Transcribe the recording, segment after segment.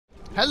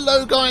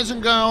Hello guys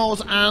and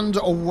girls, and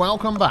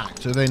welcome back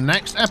to the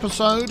next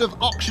episode of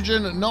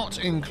Oxygen Not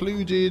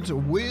Included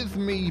with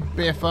me,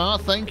 Biffa.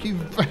 Thank you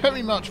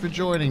very much for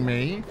joining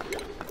me.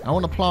 I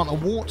want to plant a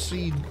wart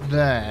seed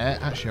there.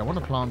 Actually, I want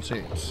to plant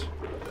it.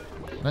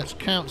 Let's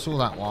cancel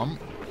that one.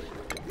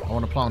 I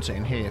want to plant it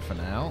in here for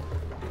now.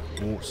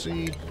 Wart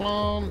seed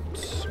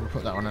plant. We'll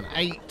put that on an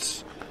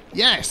 8.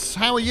 Yes,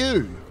 how are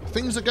you?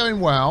 Things are going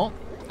well.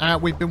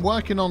 We've been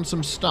working on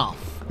some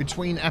stuff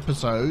between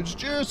episodes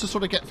just to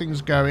sort of get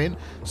things going.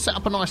 Set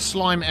up a nice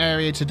slime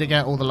area to dig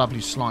out all the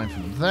lovely slime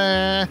from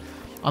there.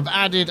 I've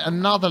added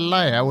another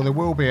layer, or there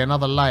will be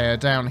another layer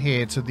down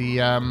here to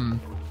the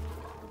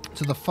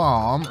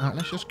farm.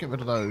 Let's just get rid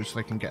of those so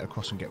they can get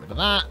across and get rid of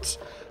that.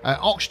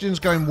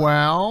 Oxygen's going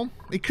well.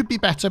 It could be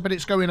better, but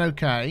it's going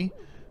okay.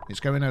 It's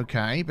going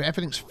okay, but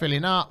everything's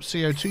filling up.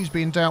 CO2's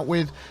being dealt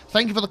with.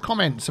 Thank you for the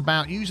comments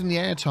about using the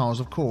air tiles,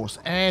 of course.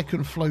 Air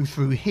can flow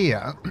through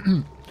here.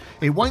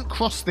 It won't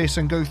cross this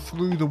and go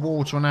through the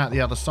water and out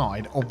the other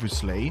side,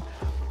 obviously.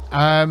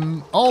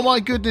 Oh my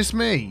goodness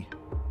me.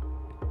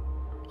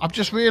 I've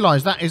just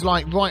realised that is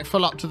like right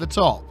full up to the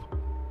top.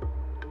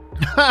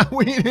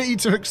 We need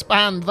to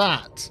expand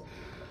that.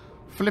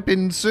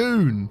 Flipping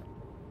soon.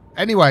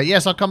 Anyway,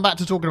 yes, I'll come back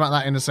to talking about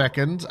that in a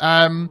second.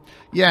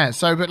 Yeah,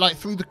 so, but like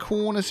through the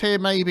corners here,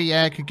 maybe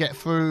air could get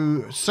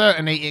through.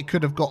 Certainly, it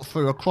could have got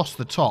through across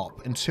the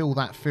top until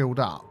that filled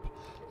up.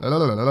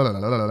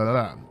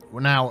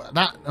 Now,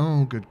 that...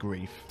 Oh, good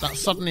grief. That's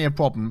suddenly a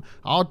problem.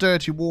 Our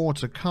dirty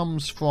water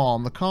comes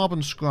from the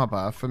carbon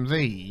scrubber, from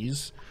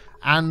these,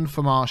 and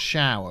from our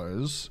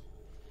showers.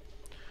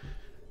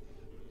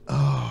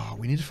 Oh,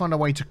 we need to find a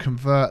way to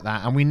convert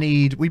that, and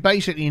we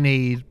basically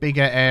need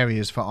bigger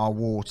areas for our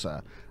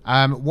water.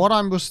 What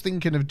I was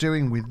thinking of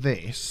doing with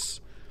this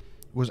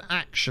was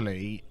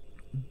actually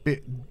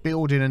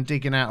building and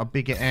digging out a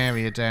bigger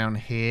area down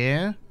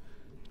here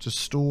to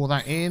store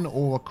that in,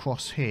 or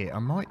across here. I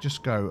might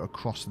just go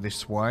across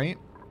this way.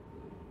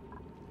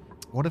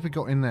 What have we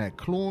got in there?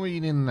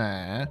 Chlorine in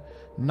there.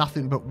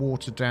 Nothing but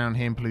water down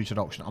here and polluted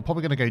oxygen. I'm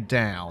probably going to go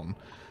down.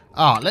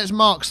 Let's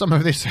mark some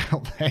of this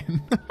out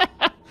then.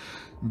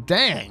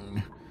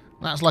 Dang.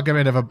 That's like a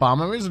bit of a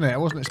bummer, isn't it? I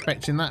wasn't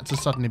expecting that to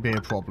suddenly be a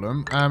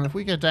problem. If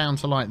we go down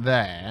to like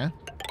there.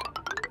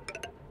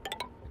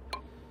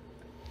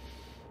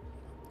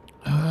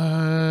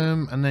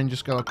 And then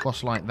just go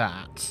across like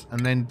that.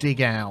 And then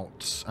dig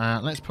out.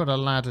 Let's put a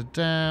ladder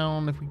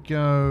down. If we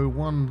go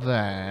one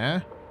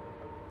there.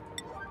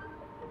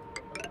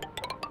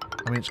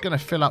 I mean, it's going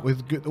to fill up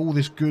with all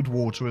this good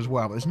water as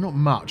well. But there's not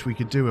much we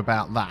could do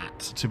about that,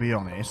 to be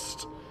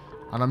honest.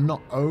 And I'm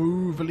not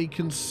overly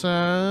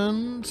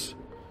concerned.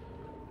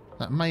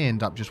 That may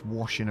end up just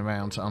washing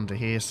around to under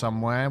here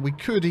somewhere. We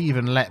could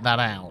even let that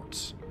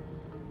out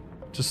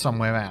to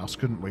somewhere else,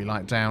 couldn't we?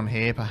 Like down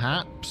here,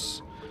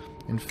 perhaps.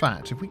 In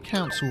fact, if we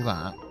cancel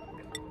that...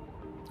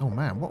 Oh,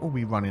 man, what were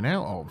we running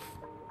out of?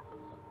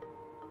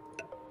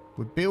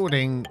 We're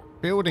building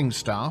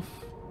stuff.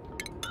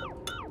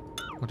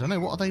 I don't know,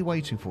 what are they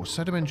waiting for?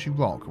 Sedimentary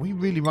rock. Are we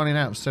really running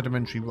out of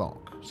sedimentary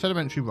rock?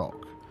 Sedimentary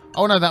rock.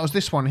 Oh, no, that was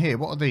this one here.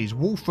 What are these?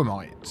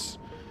 Wolframites.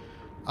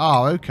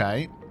 Oh,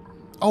 okay.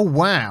 Oh,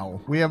 wow.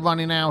 We are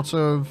running out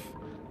of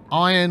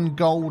iron,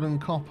 gold,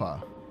 and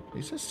copper.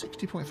 It says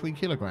 60.3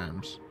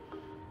 kilograms.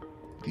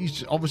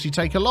 These obviously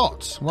take a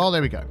lot. Well,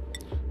 there we go.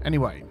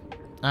 Anyway,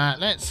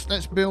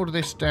 let's build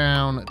this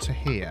down to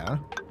here.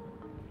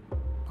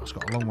 Oh, it's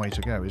got a long way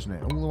to go, isn't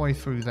it? All the way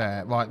through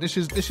there. Right, this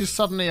is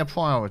suddenly a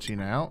priority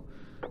now.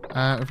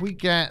 If we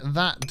get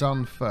that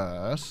done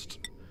first...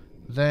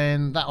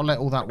 Then that'll let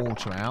all that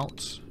water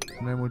out.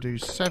 And then we'll do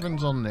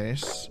 7s on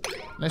this.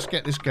 Let's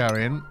get this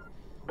going.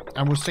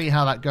 And we'll see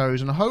how that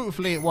goes. And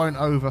hopefully it won't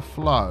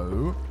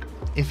overflow.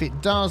 If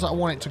it does, I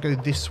want it to go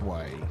this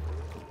way.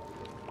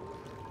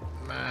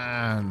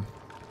 Man.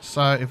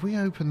 So if we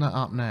open that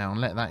up now and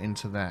let that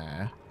into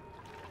there.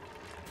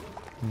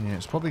 Yeah,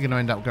 it's probably going to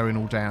end up going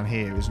all down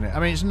here, isn't it?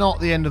 I mean, it's not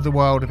the end of the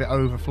world if it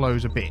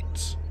overflows a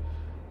bit.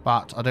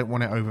 But I don't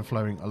want it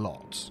overflowing a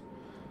lot.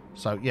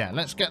 So, yeah,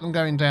 let's get them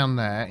going down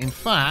there. In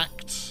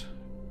fact,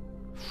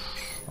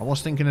 I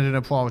was thinking of doing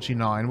a priority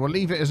 9. We'll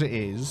leave it as it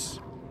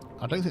is.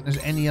 I don't think there's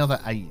any other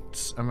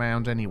 8s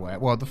around anywhere.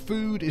 Well, the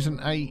food is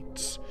an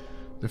 8.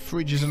 The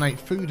fridge is an 8.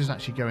 Food is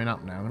actually going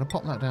up now. I'm going to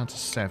pop that down to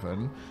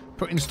 7.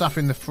 Putting stuff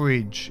in the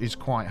fridge is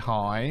quite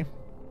high.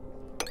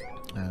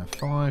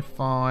 5,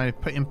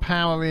 5. Putting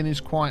power in is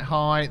quite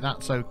high.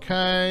 That's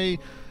okay.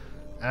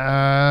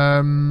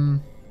 Power.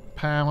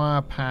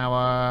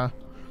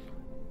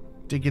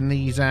 Digging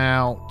these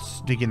out.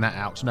 Digging that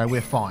out. No,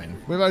 we're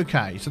fine. We're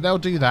okay. So they'll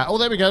do that. Oh,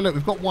 there we go. Look,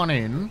 we've got one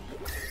in.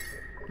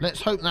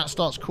 Let's hope that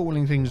starts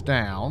cooling things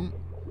down.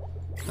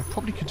 I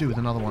probably could do with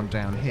another one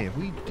down here. If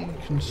we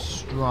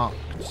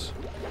deconstruct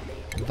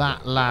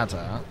that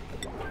ladder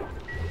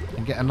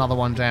and get another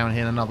one down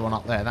here and another one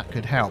up there, that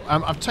could help.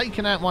 I've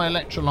taken out my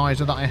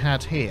electrolyzer that I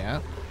had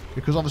here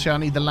because obviously I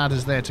need the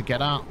ladders there to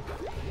get up.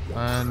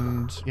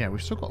 And yeah,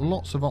 we've still got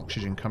lots of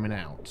oxygen coming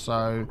out,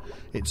 so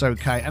it's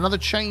okay. Another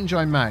change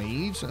I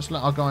made, let's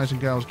let our guys and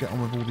girls get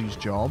on with all these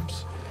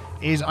jobs,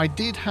 is I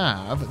did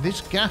have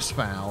this gas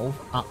valve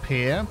up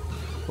here,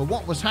 but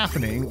what was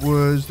happening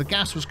was the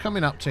gas was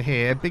coming up to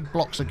here, big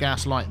blocks of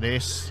gas like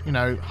this, you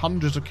know,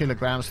 hundreds of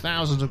kilograms,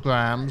 thousands of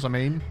grams, I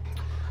mean.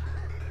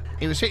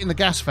 It was hitting the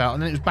gas valve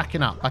and then it was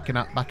backing up, backing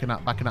up, backing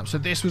up, backing up. So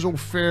this was all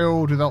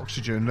filled with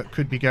oxygen that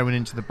could be going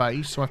into the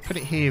base. So I've put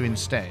it here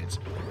instead.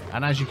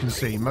 And as you can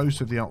see,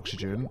 most of the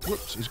oxygen,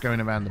 whoops, is going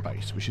around the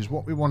base, which is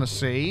what we want to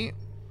see.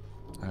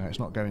 It's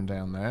not going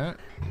down there.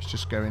 It's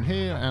just going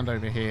here and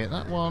over here.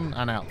 That one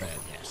and out there,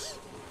 yes.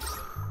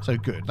 So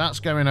good,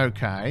 that's going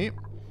okay.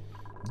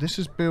 This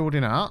is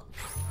building up.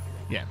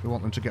 Yeah, we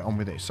want them to get on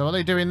with this. So are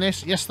they doing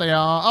this? Yes, they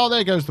are. Oh,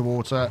 there goes the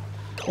water.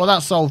 Well, that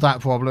solved that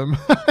problem.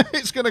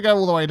 It's going to go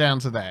all the way down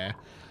to there.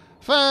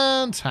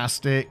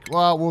 Fantastic.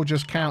 Well, we'll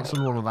just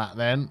cancel all of that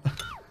then.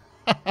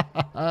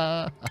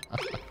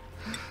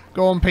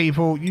 Go on,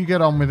 people. You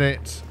get on with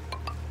it.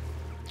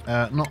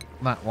 Not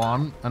that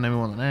one. And then we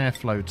want an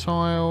airflow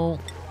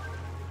tile.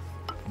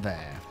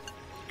 There.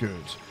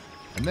 Good.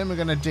 And then we're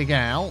going to dig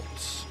out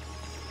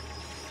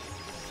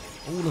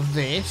all of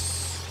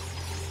this.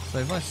 So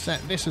if I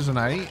set this as an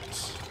 8...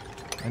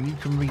 and you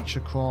can reach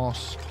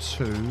across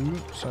 2,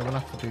 so we'll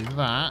have to do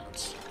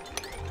that.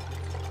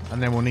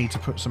 And then we'll need to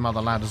put some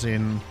other ladders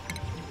in.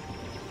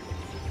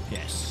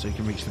 Yes, so you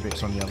can reach the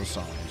bits on the other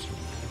side.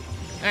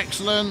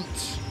 Excellent.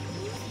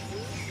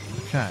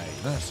 Okay,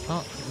 let's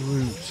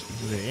uproot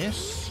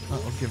this.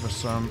 That will give us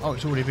some... oh,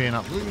 it's already being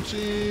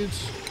uprooted.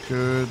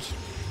 Good.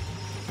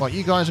 Right,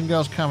 you guys and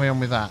girls carry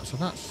on with that. So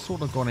that's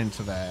sort of gone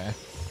into there.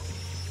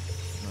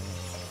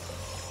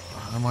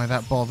 Am I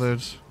that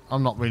bothered?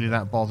 I'm not really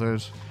that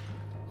bothered.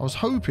 I was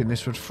hoping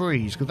this would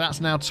freeze, because that's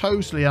now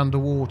totally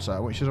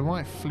underwater, which is a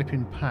right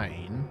flipping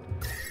pain.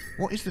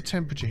 What is the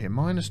temperature here?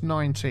 Minus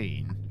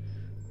 19.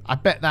 I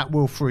bet that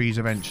will freeze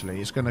eventually.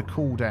 It's going to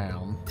cool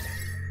down.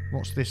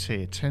 What's this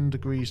here? 10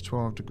 degrees,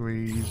 12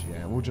 degrees.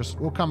 Yeah,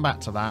 we'll come back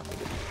to that.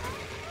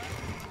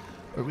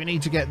 But we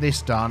need to get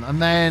this done.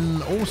 And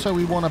then also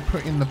we want to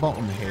put in the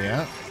bottom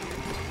here.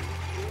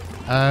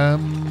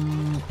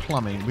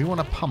 Plumbing. We want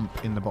a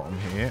pump in the bottom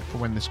here for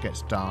when this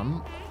gets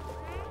done.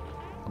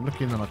 I'm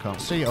looking and I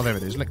can't see. Oh, there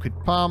it is. Liquid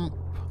pump.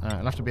 It'll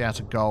have to be out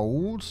of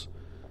gold.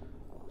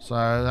 So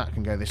that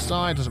can go this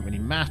side. Doesn't really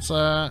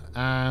matter.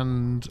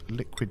 And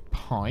liquid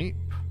pipe.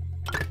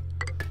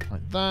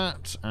 Like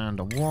that.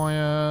 And a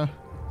wire.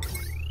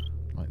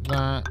 Like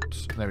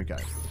that. There we go.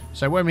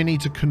 So when we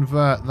need to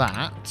convert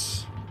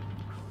that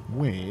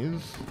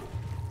with...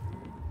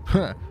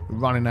 we're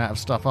running out of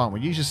stuff, aren't we?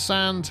 Uses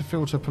sand to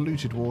filter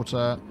polluted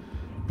water.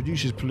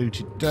 Produces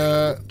polluted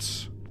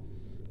dirt.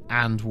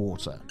 And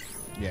water.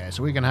 Yeah,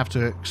 so we're going to have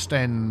to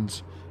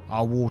extend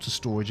our water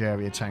storage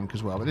area tank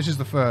as well. But this is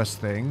the first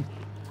thing.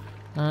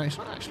 It's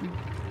not actually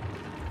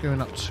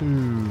going up too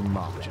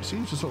much. It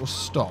seems to sort of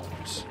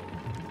stopped.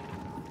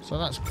 So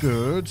that's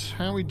good.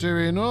 How are we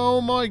doing?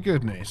 Oh my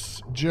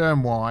goodness.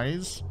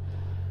 Germ-wise.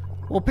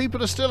 Well,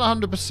 people are still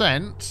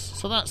 100%.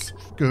 So that's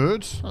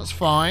good. That's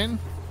fine.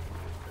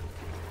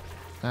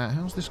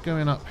 How's this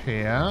going up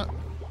here?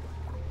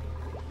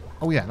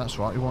 Oh yeah, that's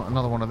right. We want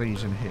another one of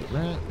these in here.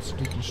 Let's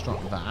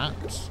deconstruct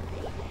that.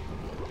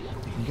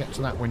 You can get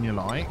to that when you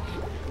like.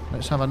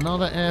 Let's have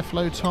another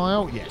airflow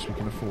tile. Yes, we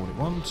can afford it.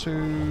 1,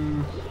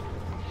 2...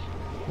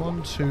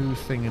 1, 2,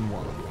 thing in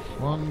 1.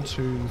 1,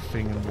 2,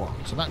 thing in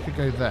 1. So that could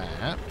go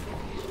there.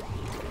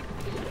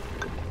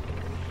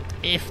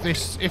 If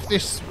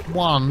this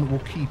one will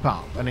keep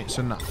up and it's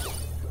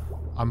enough.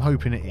 I'm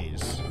hoping it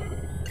is.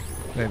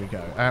 There we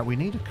go. We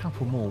need a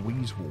couple more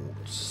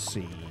Wheezewort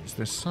seeds.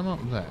 There's some up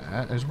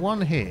there. There's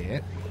one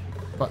here,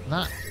 but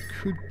that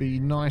could be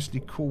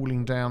nicely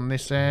cooling down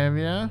this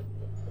area.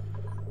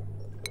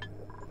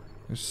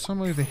 There's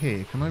some over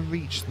here. Can I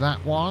reach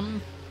that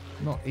one?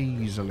 Not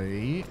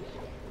easily.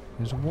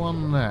 There's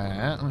one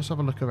there. Let's have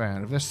a look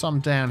around. If there's some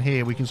down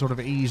here we can sort of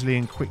easily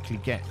and quickly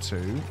get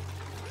to.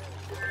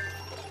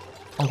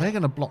 Oh, they're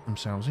going to block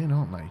themselves in,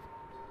 aren't they?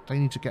 They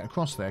need to get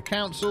across there.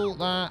 Cancel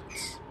that.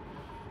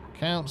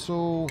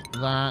 Cancel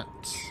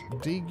that.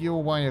 Dig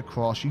your way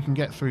across. You can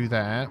get through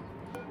there.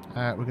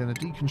 We're going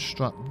to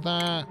deconstruct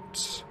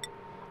that.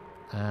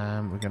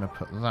 And we're going to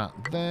put that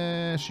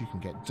there so you can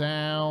get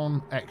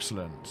down.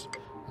 Excellent.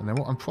 And then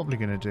what I'm probably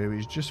going to do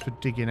is just for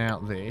digging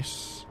out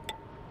this,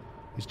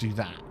 is do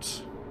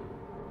that.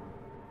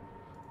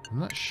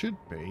 And that should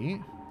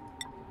be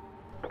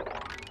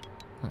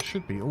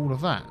all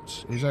of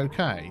that is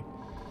okay.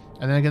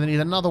 And then I'm going to need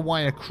another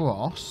way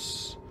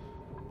across.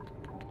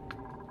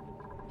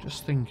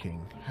 Just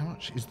thinking, how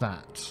much is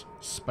that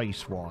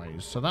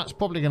space-wise? So that's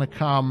probably going to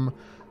come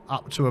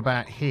up to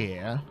about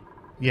here.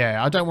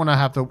 Yeah, I don't want to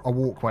have a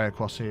walkway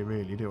across here,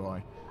 really, do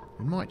I?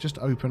 We might just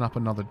open up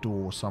another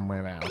door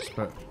somewhere else,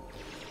 but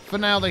for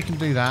now they can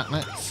do that.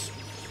 Let's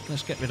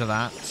get rid of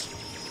that.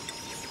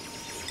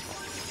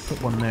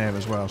 Put one there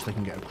as well so they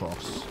can get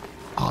across.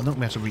 Oh, they're not going to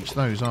be able to reach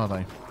those, are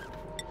they?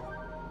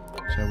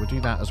 So we'll do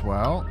that as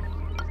well.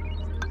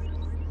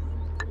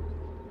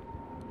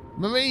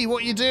 Marie,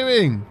 what are you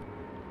doing?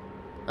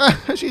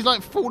 She's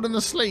like fallen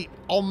asleep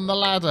on the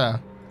ladder.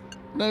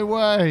 No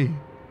way.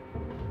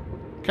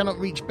 Cannot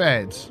reach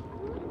bed.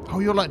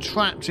 Oh, you're like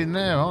trapped in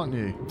there, aren't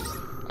you?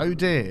 Oh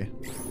dear.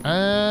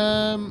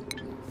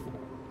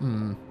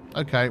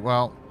 Okay,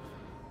 well,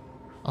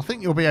 I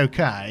think you'll be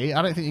okay.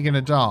 I don't think you're going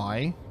to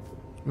die.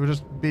 You're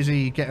just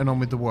busy getting on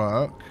with the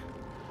work.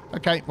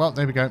 Okay, well,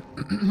 there we go.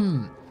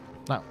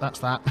 That's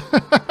that.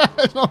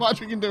 There's not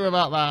much we can do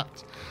about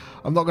that.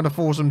 I'm not going to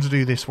force them to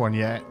do this one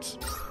yet.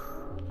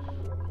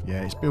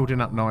 Yeah, it's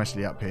building up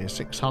nicely up here.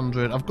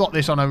 600. I've got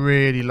this on a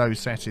really low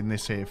setting,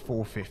 this here,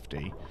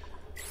 450.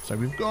 So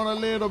we've got a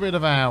little bit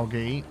of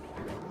algae.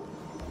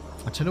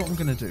 I tell you what I'm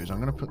going to do is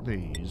I'm going to put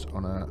these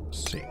on a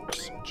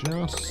 6.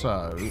 Just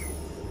so...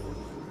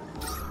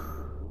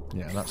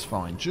 Yeah, that's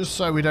fine. Just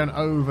so we don't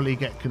overly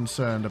get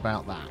concerned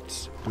about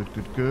that. Good,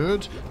 good,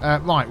 good.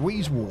 Right,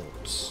 Wheeze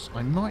Warps.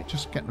 I might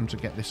just get them to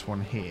get this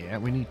one here.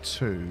 We need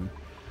 2.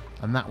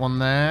 And that one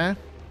there.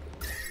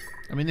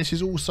 I mean, this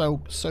is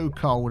also so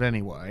cold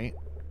anyway.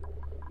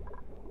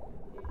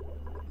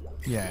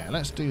 Yeah,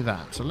 let's do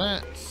that. So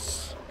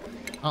let's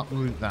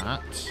uproot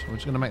that. We're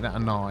just going to make that a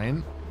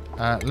 9.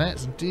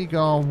 Let's dig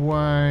our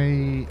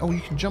way... Oh,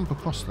 you can jump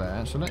across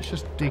there. So let's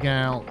just dig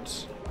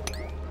out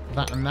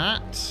that and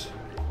that.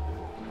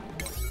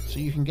 So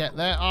you can get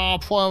there. Oh,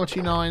 priority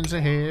 9s are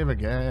here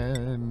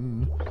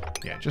again.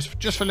 Yeah,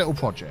 just for little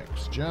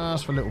projects.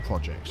 Just for little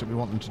projects that we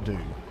want them to do.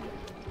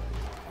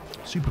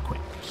 Super quick.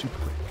 Super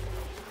quick.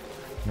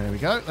 There we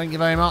go. Thank you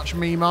very much,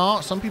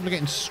 Mima. Some people are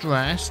getting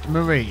stressed.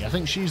 Marie, I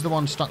think she's the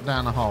one stuck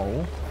down a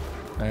hole.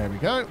 There we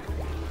go.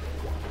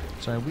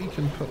 So we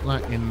can put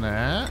that in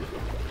there.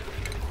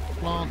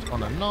 Plant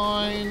on a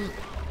 9.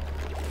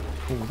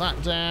 Pull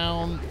that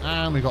down.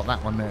 And we got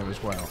that one there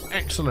as well.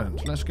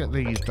 Excellent. Let's get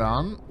these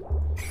done.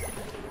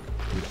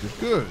 Good, good,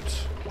 good.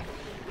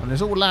 And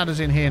there's all ladders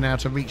in here now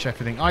to reach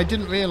everything. I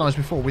didn't realise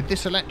before, with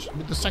this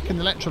with the second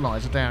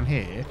electrolyzer down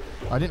here,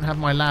 I didn't have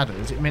my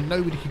ladders. It meant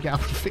nobody could get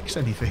up and fix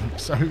anything.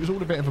 So it was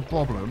all a bit of a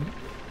problem.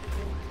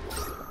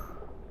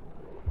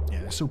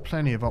 Yeah, there's still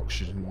plenty of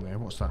oxygen in there.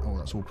 What's that? Oh,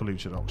 that's all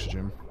polluted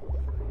oxygen.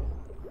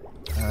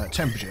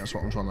 Temperature, that's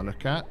what I'm trying to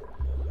look at.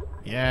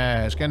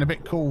 Yeah, it's getting a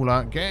bit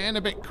cooler. Getting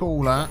a bit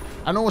cooler.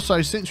 And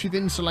also, since we've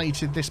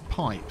insulated this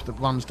pipe that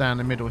runs down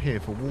the middle here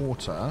for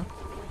water...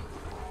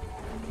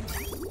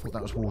 I thought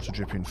that was water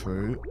dripping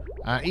through.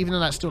 Even though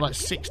that's still like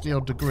 60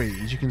 odd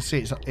degrees, you can see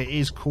it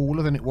is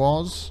cooler than it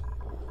was.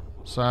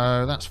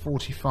 So that's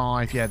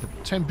 45. Yeah, the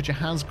temperature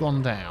has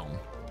gone down,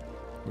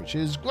 which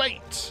is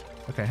great.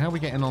 Okay, how are we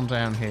getting on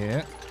down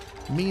here?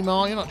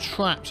 Mima, you're not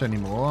trapped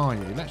anymore, are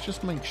you? Let's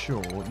just make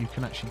sure you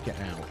can actually get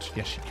out.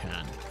 Yes, you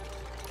can.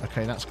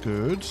 Okay, that's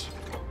good.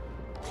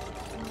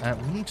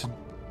 We need to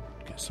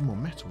get some more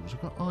metals.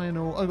 We've got iron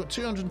ore. Oh, I've got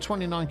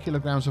 229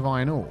 kilograms of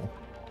iron ore.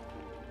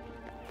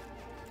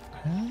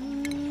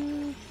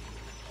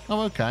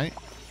 Oh, okay.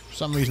 For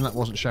some reason that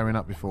wasn't showing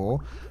up before.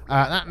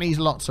 That needs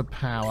lots of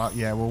power.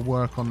 Yeah, we'll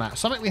work on that.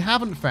 Something we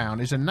haven't found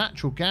is a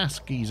natural gas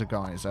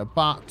geyser,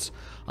 but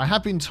I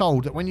have been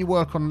told that when you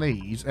work on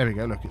these... There we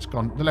go, look, it's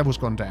gone. The level's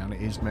gone down.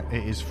 It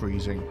is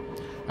freezing.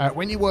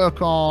 When you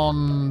work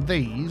on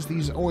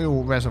these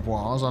oil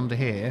reservoirs under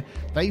here,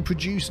 they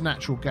produce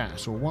natural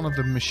gas, or one of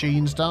the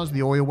machines does,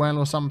 the oil well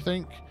or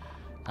something.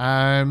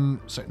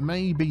 So it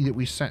may be that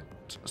we set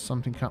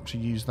something up to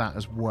use that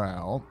as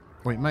well.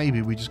 Or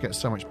maybe we just get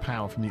so much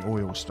power from the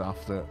oil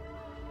stuff that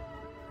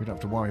we don't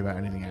have to worry about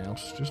anything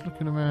else. Just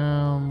looking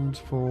around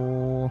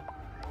for...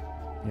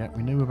 Yeah,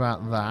 we knew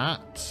about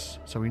that.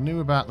 So we knew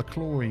about the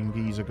chlorine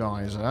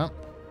geyser.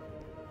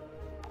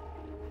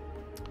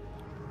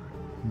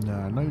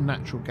 No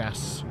natural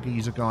gas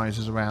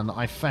geysers around that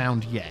I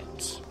found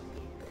yet.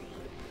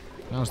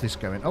 How's this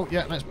going? Oh,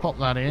 yeah, let's pop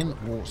that in.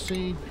 Water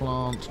seed,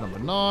 plant number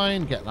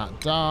 9. Get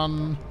that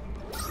done.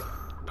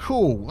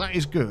 Cool, that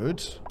is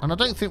good. And I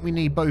don't think we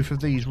need both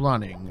of these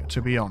running,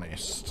 to be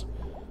honest.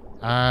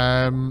 So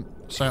I'm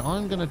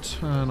going to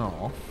turn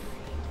off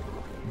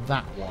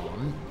that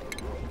one.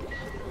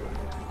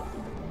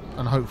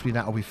 And hopefully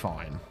that'll be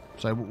fine.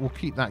 So we'll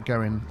keep that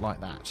going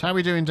like that. So how are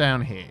we doing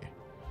down here?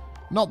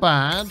 Not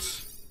bad.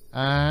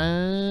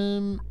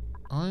 I'm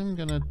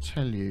going to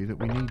tell you that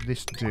we need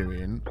this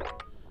doing.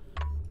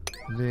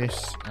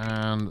 This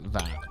and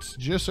that.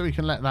 Just so we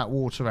can let that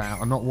water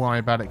out and not worry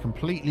about it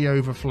completely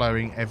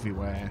overflowing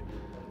everywhere.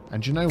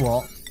 And you know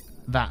what?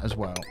 That as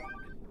well.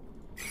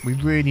 We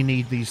really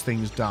need these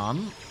things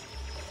done.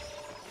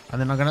 And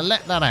then I'm going to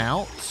let that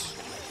out.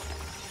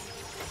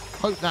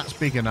 Hope that's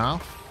big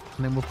enough.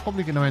 And then we're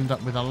probably going to end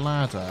up with a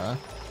ladder.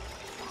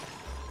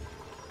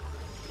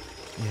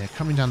 Yeah,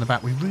 coming down the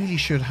back. We really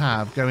should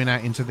have, going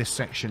out into this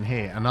section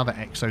here, another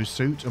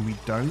exosuit. And we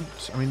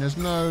don't. I mean, there's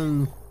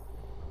no...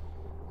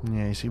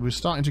 Yeah, you see, we're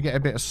starting to get a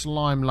bit of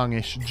slime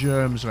lungish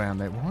germs around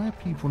there. Why are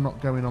people not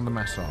going on the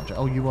massager?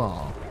 Oh, you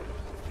are.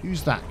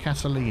 Who's that?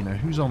 Catalina.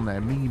 Who's on there?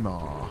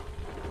 Mima.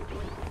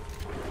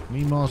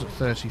 Mima's at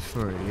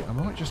 33. I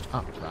might just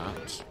up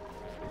that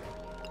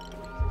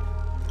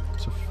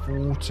to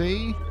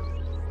 40.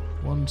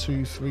 1,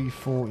 2, 3,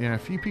 4. Yeah, a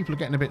few people are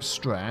getting a bit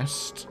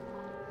stressed.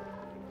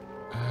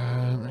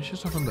 Let's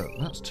just have a look.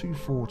 That's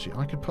 240.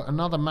 I could put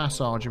another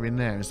massager in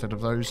there instead of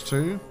those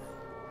two.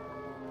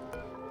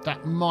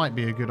 That might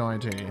be a good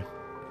idea.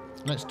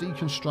 Let's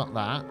deconstruct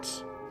that.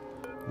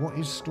 What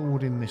is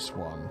stored in this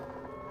one?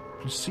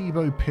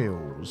 Placebo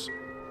pills.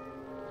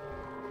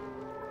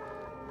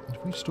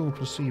 If we store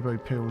placebo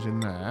pills in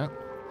there,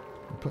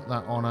 and put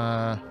that on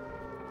a...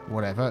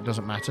 whatever, it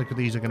doesn't matter, because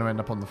these are going to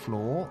end up on the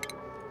floor.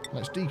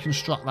 Let's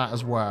deconstruct that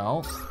as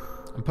well.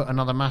 And put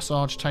another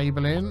massage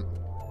table in.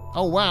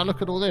 Oh, wow,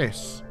 look at all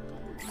this.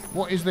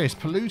 What is this?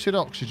 Polluted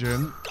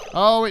oxygen.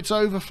 Oh, it's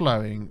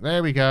overflowing.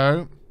 There we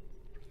go.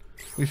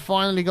 We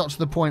finally got to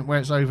the point where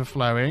it's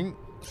overflowing,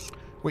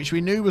 which we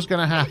knew was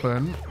going to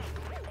happen.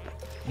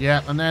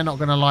 Yeah, and they're not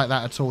going to like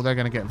that at all. They're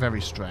going to get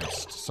very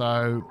stressed.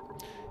 So,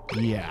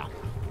 yeah.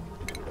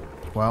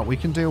 Well, we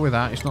can deal with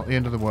that. It's not the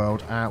end of the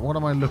world. What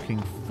am I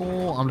looking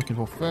for? I'm looking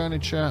for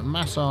furniture,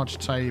 massage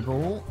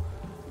table.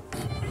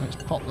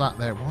 Let's pop that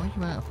there. Why are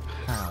you out of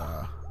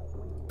power?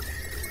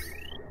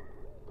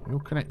 You're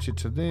connected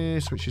to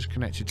this, which is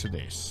connected to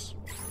this.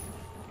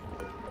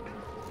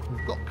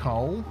 We've got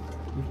coal.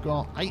 We've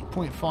got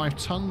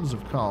 8.5 tons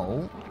of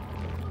coal.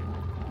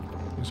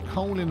 There's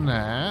coal in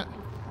there.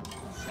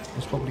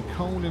 There's probably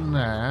coal in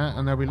there.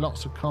 And there'll be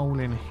lots of coal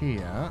in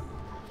here.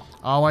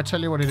 Oh, I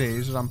tell you what it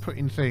is I'm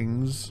putting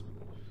things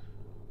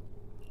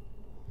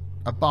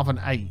above an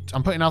 8.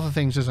 I'm putting other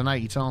things as an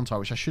 8, aren't I?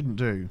 Which I shouldn't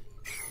do.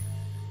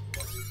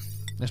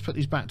 Let's put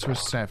these back to a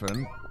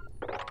 7.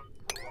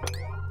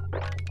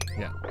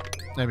 Yeah,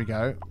 there we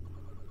go.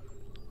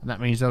 And that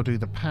means they'll do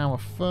the power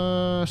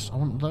first. I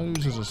want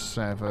those as a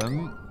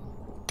 7.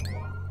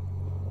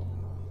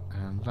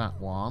 And that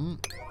one.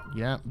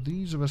 Yeah,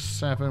 these are a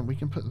 7. We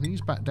can put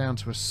these back down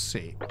to a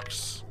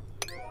 6.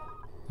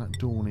 That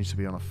door needs to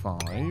be on a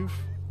 5.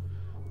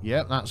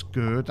 Yep, that's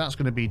good. That's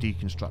going to be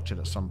deconstructed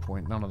at some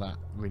point. None of that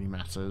really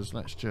matters.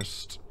 Let's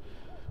just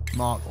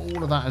mark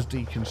all of that as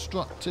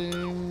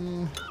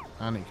deconstructing.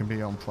 And it can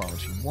be on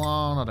priority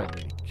 1. I don't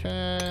really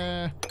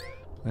care.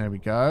 There we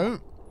go.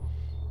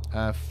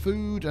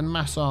 Food and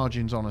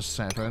massaging's on a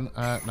 7.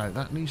 No,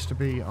 that needs to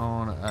be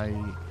on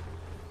a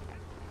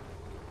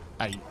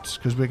 8.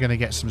 Because we're going to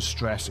get some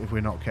stress if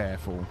we're not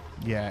careful.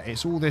 Yeah,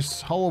 it's all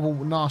this horrible,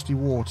 nasty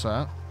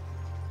water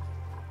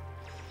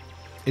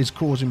is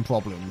causing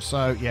problems.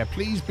 So, yeah,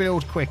 please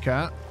build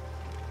quicker.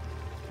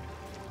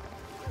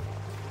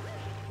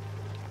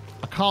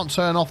 I can't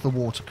turn off the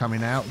water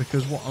coming out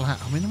because what will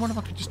happen... I mean, I wonder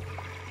if I could just...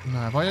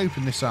 No, if I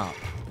open this up...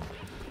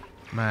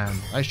 Man,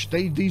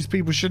 these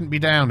people shouldn't be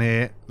down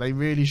here. They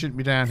really shouldn't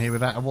be down here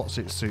without a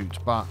what's-it suit,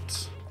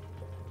 but...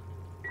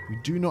 we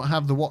do not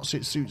have the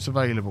what's-it suits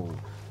available.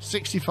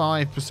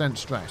 65%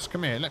 stress.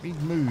 Come here, let me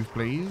move,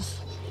 please.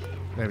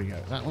 There we go.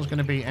 That one's going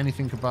to be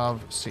anything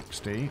above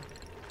 60.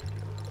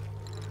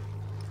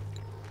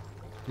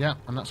 Yeah,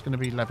 and that's going to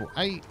be level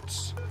 8.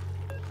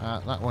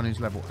 That one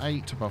is level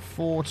 8, above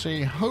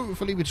 40.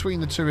 Hopefully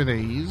between the two of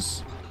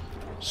these,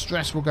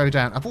 stress will go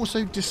down. I've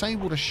also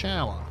disabled a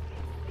shower.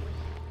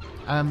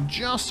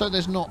 Just so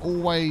there's not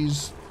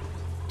always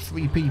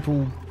 3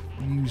 people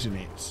using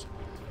it.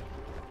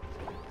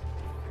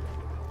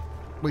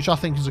 Which I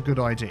think is a good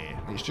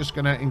idea. It's just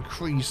going to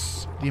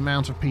increase the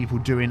amount of people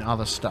doing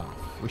other stuff,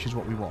 which is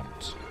what we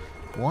want.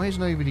 Why is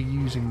nobody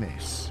using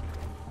this?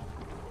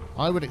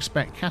 I would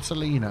expect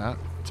Catalina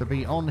to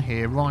be on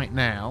here right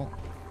now.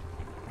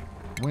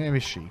 Where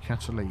is she,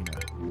 Catalina?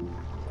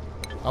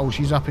 Oh,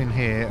 she's up in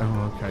here.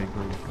 Oh, okay,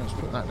 grief. Let's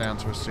put that down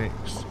to a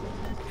 6.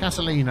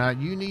 Catalina,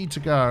 you need to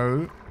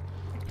go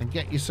and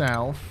get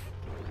yourself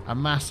a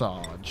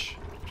massage.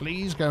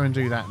 Please go and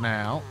do that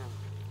now.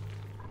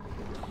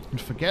 And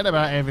forget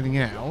about everything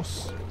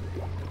else.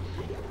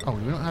 Oh,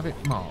 we don't have it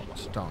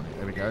marked. Darn it.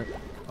 There we go.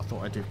 I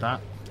thought I did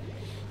that.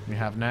 We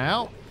have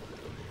now.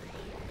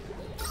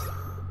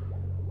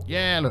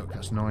 Yeah, look.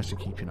 That's nicely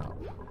keeping up.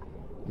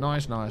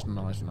 Nice, nice,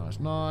 nice, nice,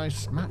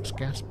 nice. Max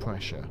gas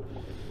pressure.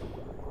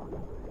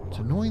 It's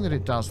annoying that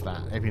it does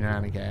that every now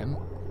and again.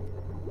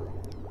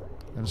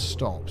 And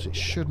stops. It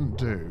shouldn't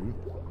do.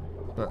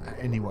 But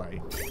anyway.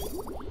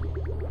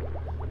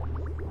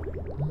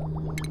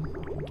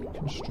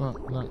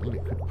 Deconstruct that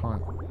liquid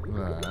pipe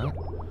there.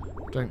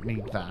 Don't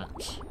need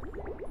that.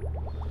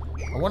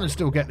 I want to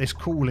still get this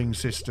cooling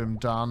system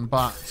done,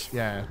 but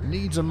yeah,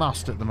 needs a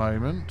must at the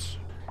moment.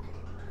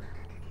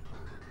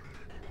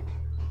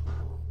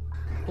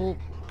 Oh,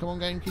 come on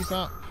game, keep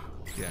up.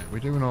 Yeah, we're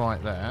doing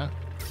alright there.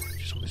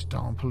 Just all this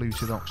darn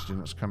polluted oxygen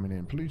that's coming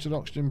in. Polluted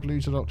oxygen,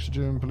 polluted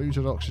oxygen,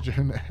 polluted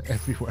oxygen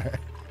everywhere.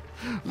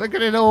 Look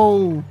at it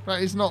all!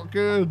 That is not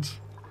good.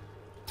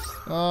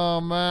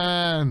 Oh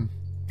man.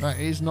 That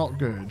is not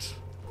good.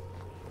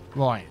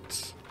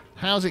 Right.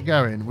 How's it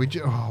going?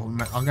 Oh,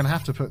 no, I'm going to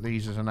have to put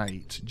these as an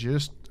 8.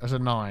 Just as a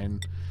 9.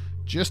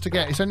 Just to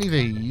get... It's only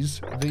these,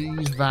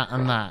 that,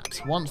 and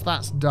that. Once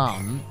that's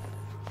done,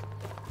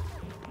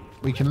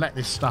 we can let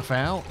this stuff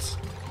out.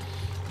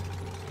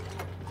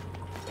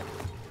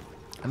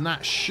 And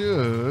that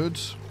should,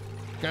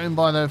 going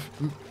by the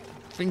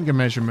finger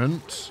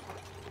measurement.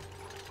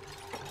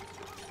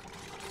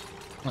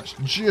 That's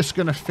just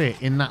going to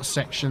fit in that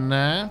section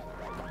there.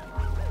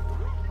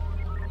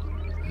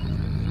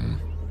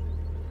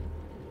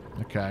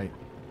 Okay.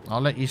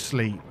 I'll let you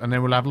sleep. And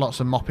then we'll have lots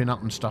of mopping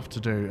up and stuff to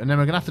do. And then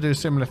we're going to have to do a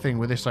similar thing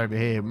with this over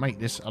here. Make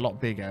this a lot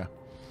bigger.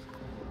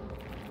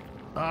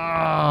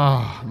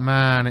 Ah,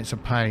 man, it's a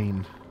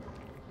pain.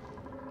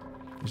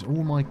 Is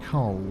all my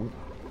coal...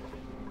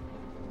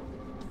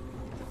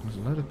 There's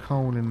a load of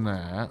coal in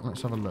there.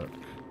 Let's have a look.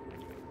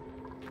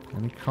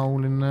 Any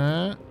coal in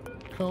there?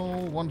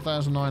 Coal,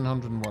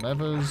 1,900 and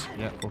whatevers.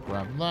 Yep, we'll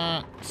grab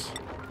that.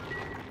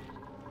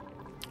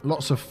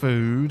 Lots of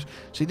food.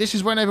 See, this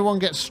is when everyone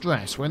gets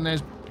stressed. When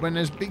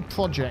there's big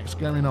projects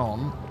going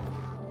on.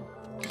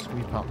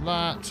 Sweep up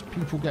that.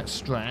 People get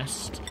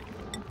stressed.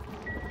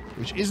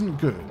 Which isn't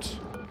good.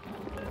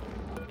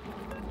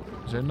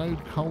 Is there no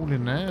coal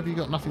in there? Have you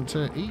got nothing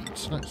to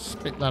eat? Let's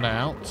spit that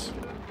out.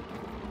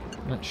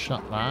 Let's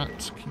shut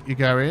that. Keep you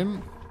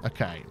going.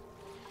 Okay.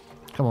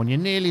 Come on, you're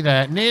nearly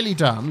there. Nearly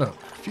done. Look,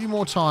 a few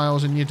more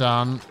tiles and you're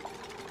done.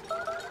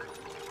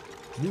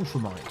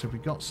 Wolframite. Have we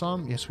got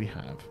some? Yes, we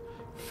have.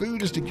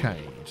 Food has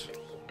decayed.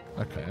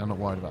 Okay, I'm not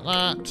worried about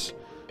that.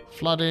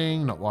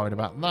 Flooding, not worried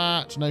about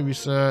that. No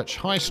research.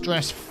 High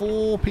stress.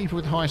 4 people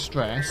with high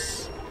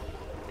stress.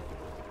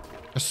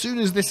 As soon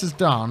as this is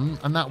done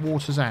and that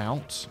water's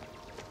out,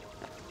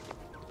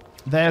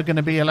 they're going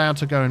to be allowed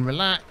to go and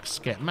relax,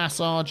 get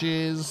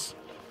massages,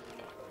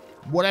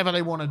 whatever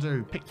they want to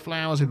do. Pick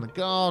flowers in the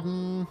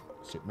garden,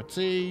 sip my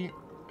tea.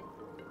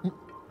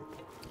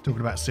 Talking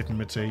about sipping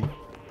my tea.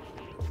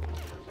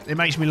 It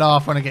makes me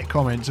laugh when I get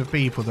comments of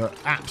people that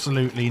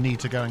absolutely need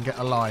to go and get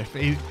a life.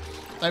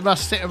 They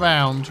must sit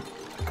around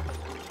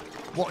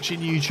watching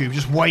YouTube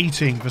just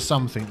waiting for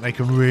something they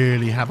can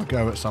really have a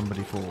go at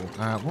somebody for.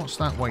 What's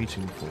that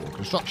waiting for?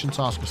 Construction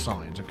task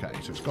assigned. Okay,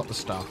 so it's got the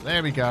stuff.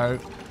 There we go.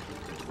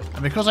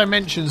 And because I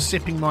mentioned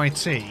sipping my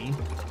tea,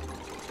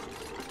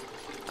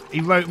 he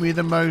wrote me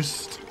the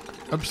most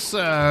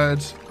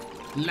absurd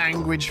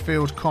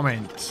language-filled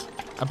comment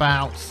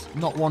about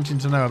not wanting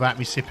to know about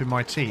me sipping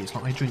my tea. It's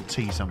like I drink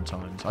tea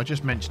sometimes. I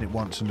just mention it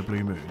once in the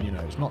blue moon, you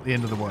know. It's not the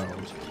end of the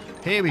world.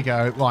 Here we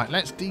go. Right,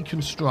 let's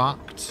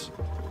deconstruct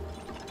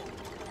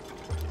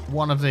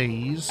one of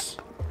these.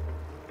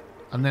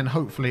 And then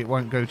hopefully it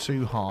won't go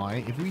too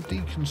high. If we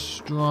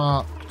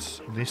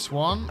deconstruct this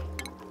one...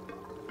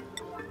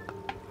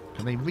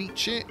 Can they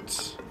reach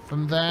it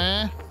from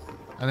there?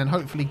 And then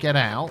hopefully get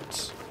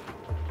out.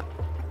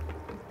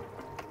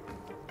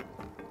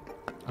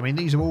 I mean,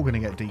 these are all going to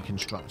get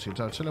deconstructed.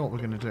 So I'll tell you what we're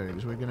going to do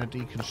is we're going to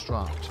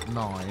deconstruct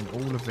 9,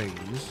 all of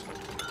these.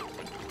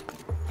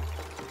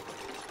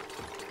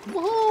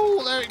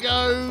 Woohoo! There it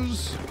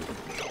goes!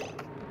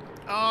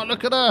 Oh,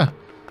 look at her!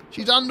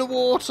 She's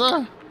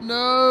underwater!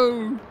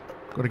 No!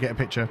 Got to get a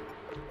picture.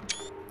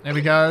 There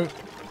we go.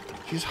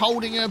 She's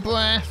holding her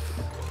breath.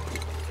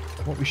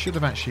 What we should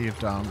have actually have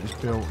done is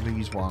built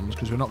these ones,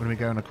 because we're not going to be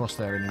going across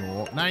there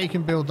anymore. Now you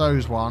can build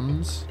those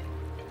ones.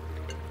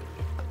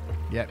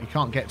 Yep, you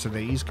can't get to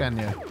these, can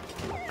you?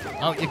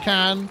 Oh, you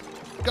can.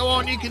 Go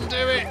on, you can do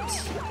it.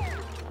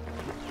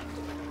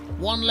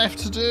 One left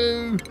to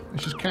do.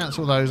 Let's just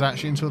cancel those,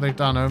 actually, until they've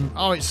done them.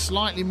 Oh, it's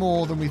slightly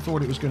more than we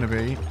thought it was going to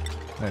be.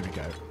 There we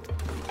go.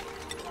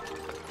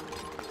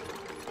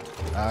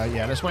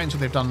 Yeah, let's wait until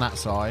they've done that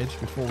side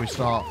before we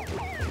start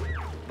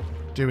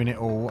doing it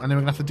all. And then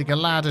we're going to have to dig a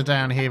ladder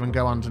down here and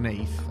go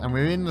underneath. And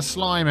we're in the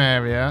slime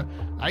area.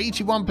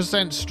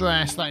 81%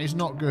 stress. That is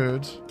not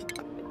good.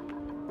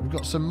 We've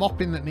got some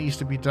mopping that needs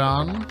to be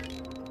done.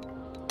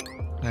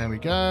 There we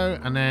go.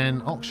 And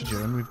then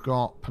oxygen. We've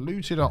got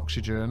polluted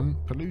oxygen.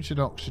 Polluted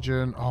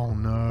oxygen. Oh,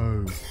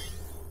 no.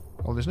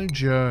 Oh, there's no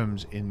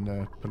germs in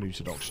the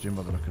polluted oxygen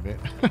by the look of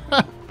it.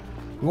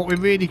 What we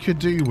really could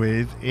do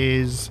with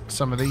is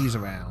some of these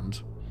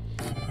around.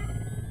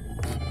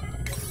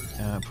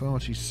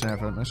 Priority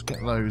 7. Let's get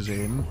those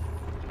in.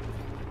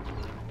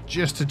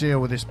 Just to deal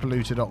with this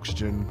polluted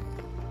oxygen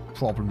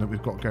problem that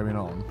we've got going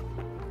on.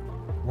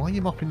 Why are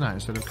you mopping that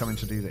instead of coming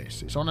to do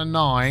this? It's on a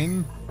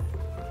 9.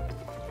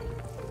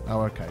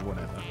 Oh, okay,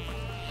 whatever.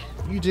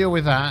 You deal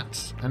with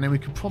that, and then we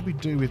could probably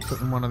do with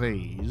putting one of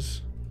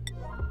these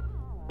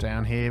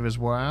down here as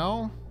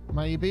well,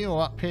 maybe,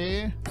 or up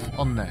here,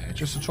 on there,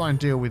 just to try and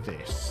deal with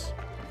this.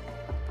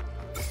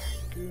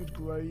 Good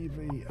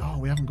gravy. Oh,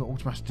 we haven't got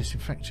automatic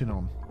disinfecting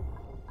on.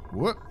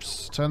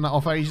 Whoops, turned that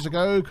off ages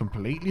ago,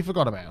 completely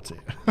forgot about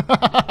it.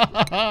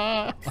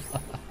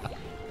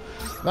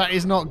 That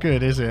is not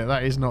good, is it?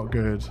 That is not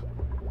good.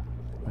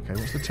 Okay,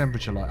 what's the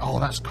temperature like? Oh,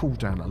 that's cooled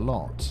down a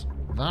lot.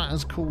 That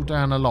has cooled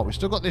down a lot. We've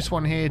still got this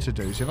one here to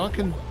do. So if I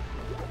can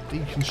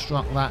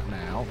deconstruct that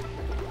now,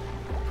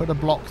 put a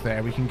block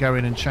there, we can go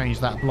in and change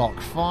that block.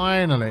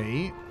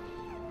 Finally.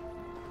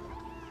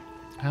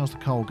 How's the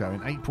coal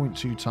going?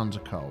 8.2 tons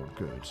of coal.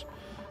 Good.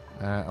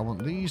 I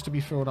want these to be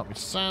filled up with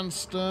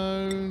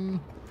sandstone.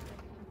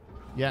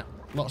 Yep,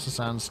 lots of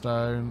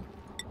sandstone.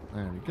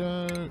 There we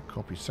go.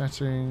 Copy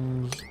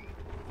settings.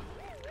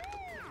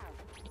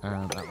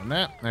 And that one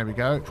there. There we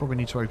go. Probably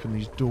need to open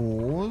these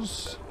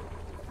doors.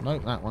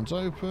 Nope, that one's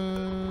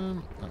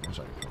open. That one's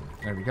open.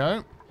 There we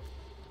go.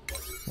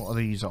 What are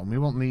these on? We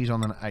want these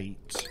on an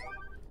 8.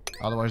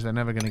 Otherwise, they're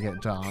never going to get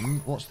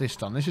done. What's this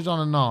done? This is on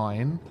a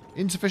 9.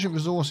 Insufficient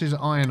resources,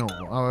 iron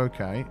ore. Oh,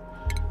 okay.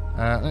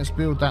 Let's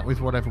build that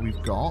with whatever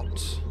we've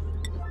got.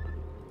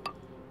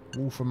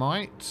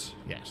 Wolframite.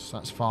 Yes,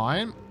 that's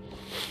fine.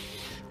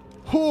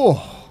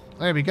 Oh,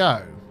 there we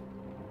go.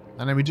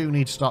 And then we do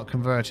need to start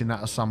converting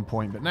that at some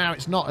point. But now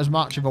it's not as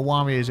much of a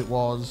worry as it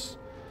was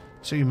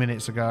 2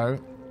 minutes ago.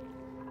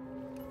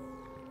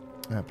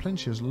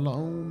 Plenty is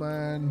low,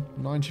 man.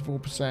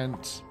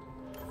 94%.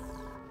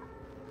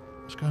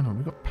 What's going on?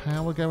 We've got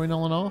power going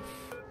on and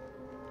off.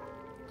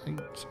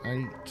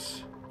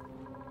 8.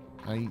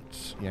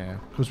 Yeah,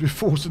 because we're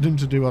forcing them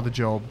to do other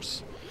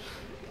jobs.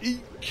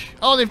 Eek.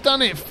 Oh, they've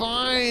done it!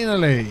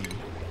 Finally!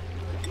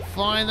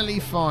 Finally.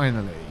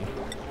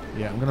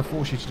 Yeah, I'm going to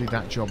force you to do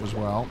that job as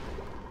well.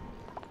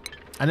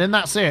 And then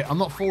that's it. I'm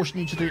not forcing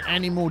you to do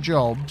any more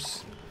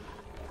jobs.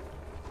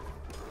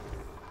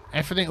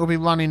 Everything will be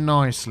running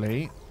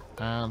nicely.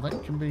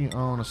 That can be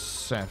on a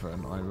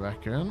 7, I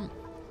reckon.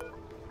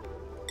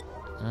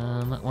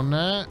 And that one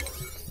there.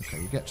 Okay,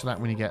 you get to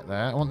that when you get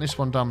there. I want this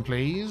one done,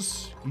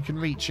 please. You can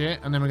reach it.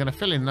 And then we're going to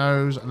fill in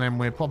those. And then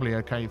we're probably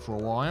okay for a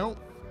while.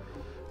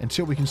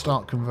 Until we can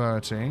start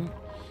converting.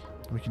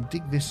 We can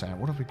dig this out.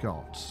 What have we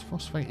got?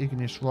 Phosphate,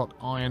 igneous rock,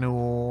 iron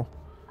ore.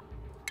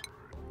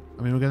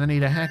 I mean, we're going to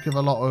need a heck of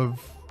a lot of...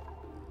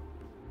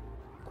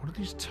 What do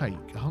these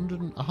take?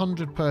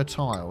 100 per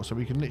tile. So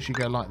we can literally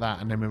go like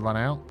that and then we run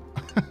out.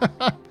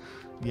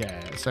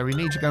 Yeah, so we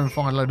need to go and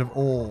find a load of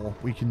ore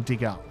we can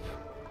dig up.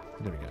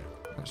 There we go.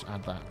 Let's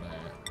add that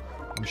there.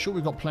 I'm sure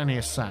we've got plenty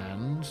of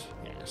sand.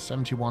 Yeah,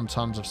 71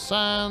 tons of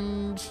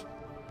sand.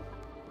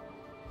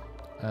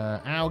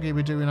 Algae,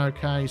 we're doing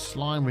okay.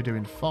 Slime, we're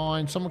doing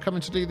fine. Someone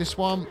coming to do this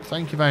one?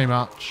 Thank you very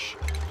much.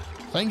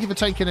 Thank you for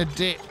taking a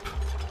dip.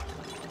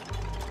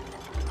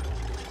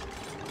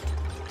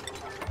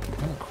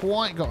 Haven't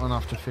quite got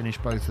enough to finish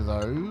both of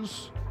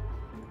those.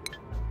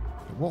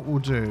 But what we'll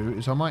do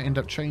is I might end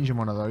up changing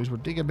one of those. We'll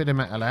dig a bit of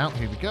metal out.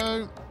 Here we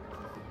go.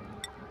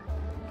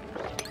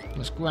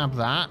 Let's grab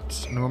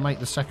that, and we'll make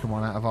the second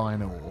one out of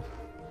iron ore.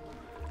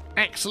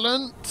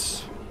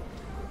 Excellent.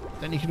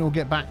 Then you can all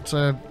get back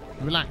to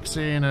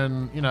relaxing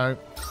and, you know,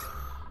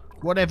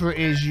 whatever it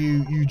is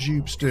you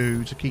dupes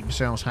do to keep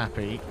yourselves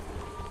happy.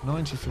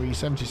 93,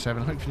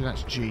 77. Hopefully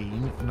that's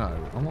Gene. No,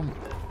 I want...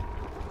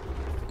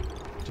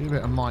 Do a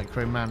bit of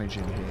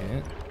micromanaging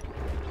here.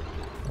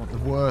 I want the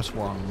worst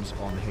ones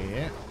on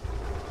here.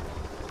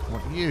 I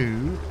want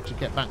you to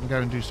get back and go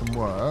and do some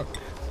work.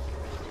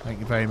 Thank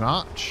you very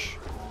much.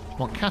 I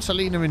want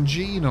Catalina and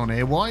Jean on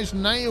here. Why is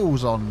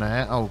Nails on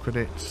there? Oh, could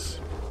it...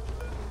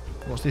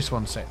 What's this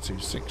one set to?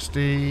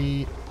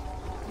 60.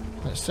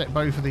 Let's set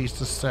both of these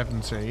to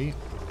 70.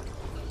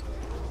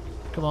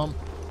 Come on.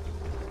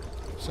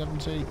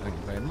 70. Thank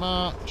you very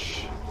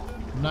much.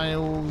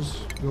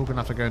 Nails. You're going to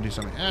have to go and do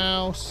something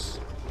else.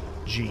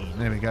 Jean.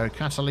 There we go.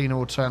 Catalina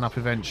will turn up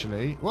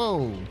eventually.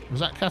 Whoa. Was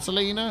that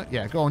Catalina?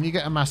 Yeah, go on. You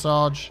get a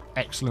massage.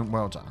 Excellent.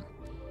 Well done.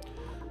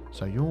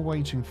 So you're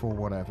waiting for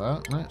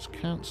whatever. Let's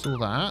cancel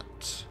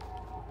that.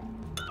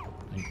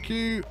 Thank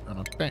you. And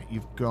I bet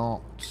you've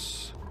got...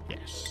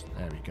 Yes.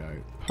 There we go.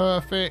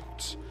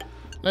 Perfect.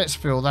 Let's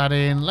fill that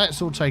in.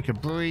 Let's all take a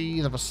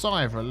breathe of a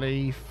sigh of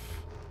relief.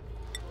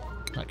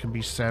 That can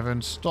be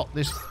 7. Stop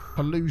this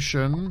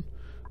pollution.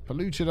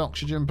 Polluted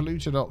oxygen,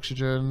 polluted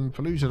oxygen,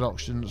 polluted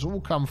oxygen. It's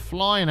all come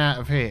flying out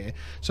of here.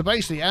 So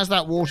basically, as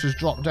that water's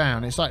dropped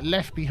down, it's like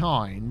left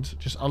behind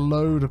just a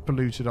load of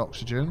polluted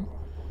oxygen.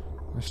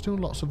 There's still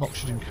lots of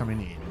oxygen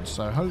coming in.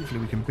 So hopefully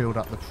we can build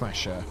up the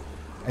pressure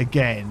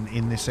again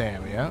in this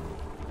area.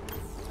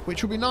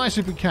 Which would be nice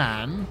if we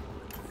can.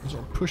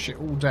 Sort of push it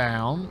all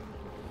down.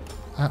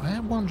 I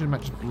am wondering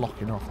about just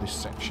blocking off this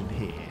section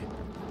here.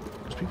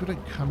 Because people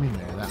don't come in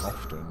there that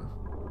often.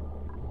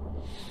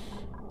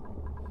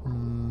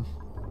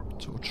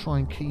 Sort of try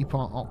and keep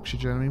our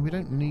oxygen. I mean, we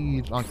don't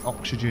need, like,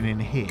 oxygen in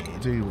here,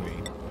 do we?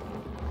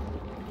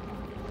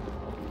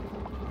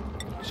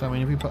 So, I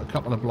mean, if we put a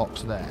couple of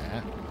blocks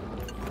there...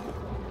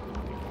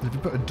 If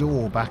we put a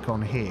door back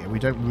on here, we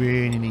don't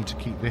really need to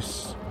keep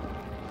this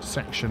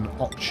section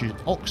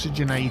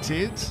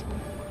oxygenated.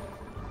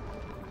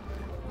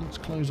 Let's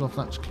close off.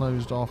 That's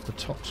closed off. The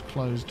top's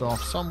closed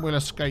off. Some will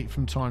escape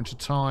from time to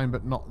time,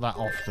 but not that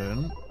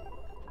often.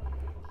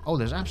 Oh,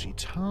 there's actually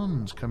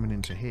tons coming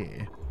into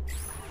here.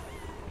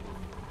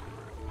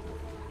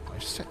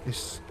 I've set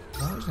this...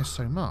 Why is there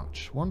so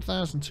much?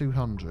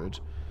 1,200.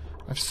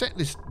 I've set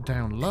this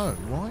down low.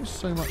 Why is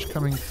so much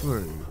coming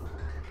through?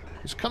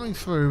 It's coming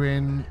through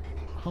in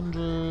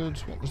 100...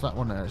 What was that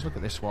one there? Let's look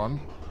at this one.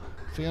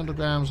 300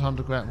 grams,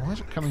 100 grams. Why is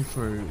it coming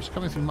through? It's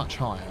coming through much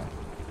higher.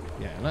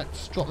 Yeah,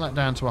 let's drop that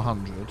down to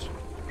 100.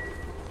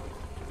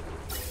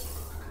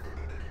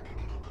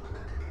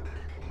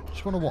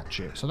 Just want to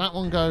watch it. So that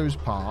one goes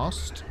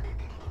past.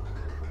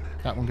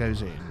 That one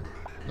goes in.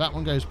 That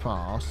one goes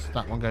past.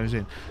 That one goes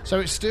in. So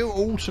it's still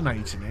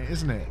alternating it,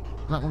 isn't it?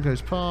 That one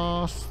goes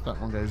past. That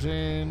one goes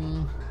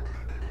in.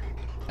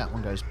 That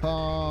one goes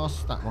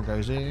past. That one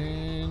goes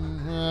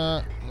in.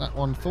 That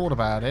one thought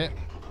about it.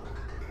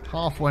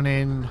 Half went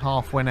in,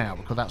 half went out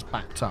because that's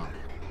backed up.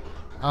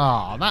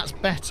 Ah, that's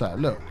better.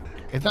 Look,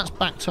 if that's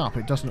backed up,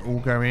 it doesn't all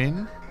go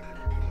in.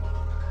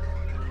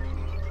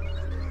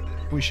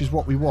 Which is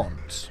what we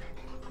want.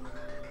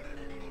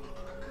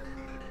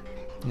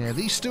 Yeah,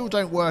 these still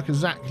don't work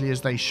exactly as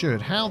they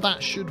should. How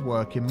that should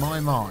work in my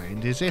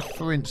mind is if,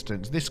 for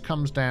instance, this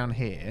comes down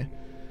here.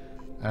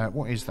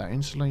 What is that?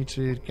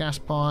 Insulated gas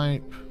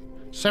pipe.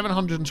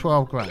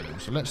 712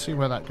 grams. So let's see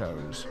where that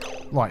goes.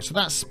 Right, so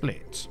that's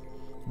split.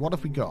 What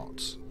have we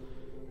got?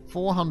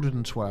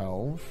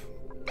 412.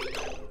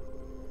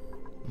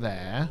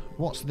 There.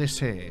 What's this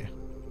here?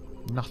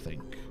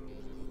 Nothing.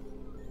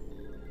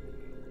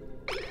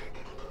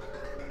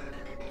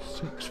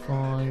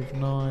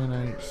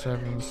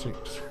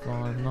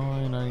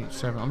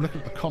 65987659887. I'm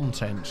looking at the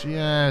contents.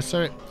 Yeah,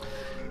 so it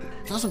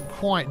doesn't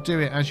quite do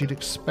it as you'd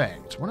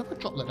expect. What if I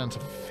drop that down to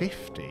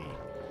 50?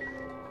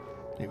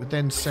 It would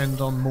then send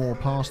on more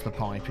past the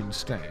pipe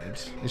instead.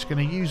 It's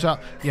going to use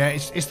up... Yeah,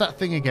 it's that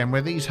thing again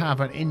where these have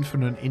an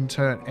infinite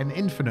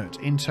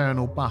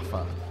internal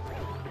buffer.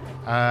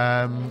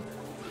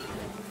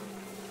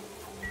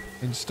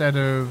 Instead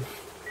of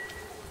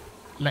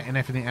letting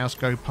everything else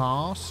go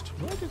past.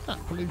 Where did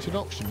that polluted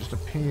oxygen just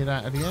appeared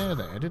out of the air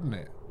there, didn't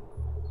it?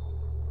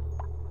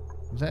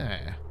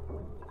 There.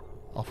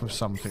 Off of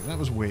something. That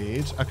was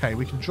weird. Okay,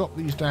 we can drop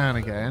these down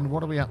again.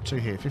 What are we up to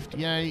here?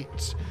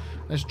 58.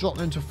 Let's drop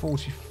them to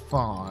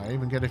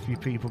 45 and get a few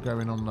people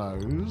going on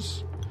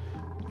those.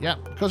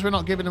 Yep, because we're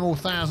not giving them all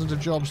thousands of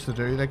jobs to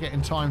do, they're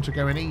getting time to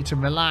go and eat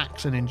and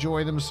relax and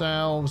enjoy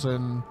themselves,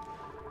 and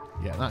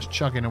yeah, that's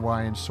chugging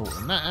away and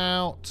sorting that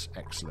out.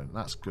 Excellent,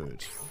 that's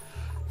good.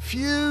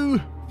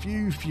 Phew.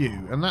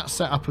 And that's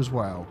set up as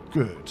well.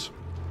 Good.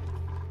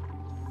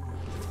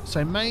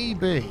 So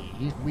maybe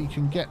we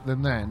can get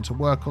them then to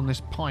work on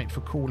this pipe for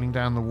cooling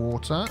down the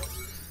water.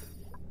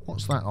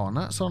 What's that on?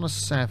 That's on a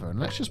 7.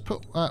 Let's just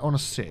put on a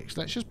 6.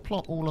 Let's just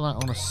plot all of that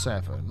on a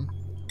 7.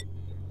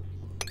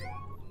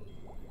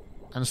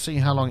 And see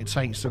how long it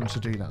takes them to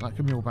do that. That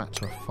can be all back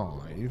to a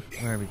 5.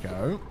 There we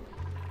go.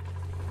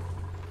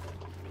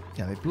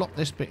 Yeah, they blocked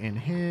this bit in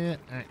here.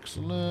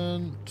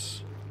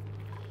 Excellent.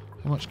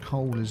 How much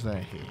coal is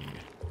there here?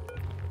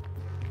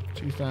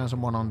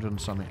 2,100 and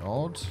something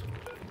odd.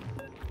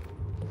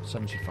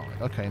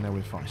 75. Okay, no,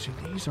 we're fine. See,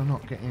 these are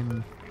not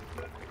getting...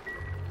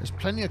 There's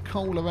plenty of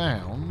coal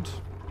around.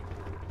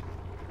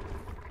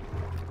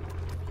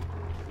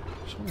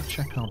 Just want to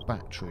check our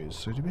batteries.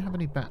 So do we have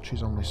any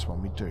batteries on this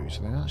one? We do.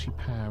 So they actually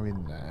power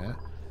in there.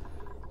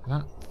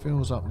 That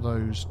fills up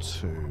those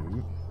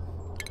two.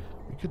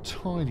 We could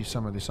tidy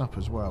some of this up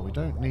as well. We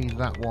don't need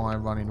that wire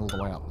running all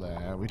the way up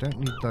there. We don't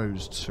need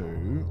those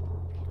two.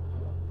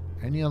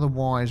 Any other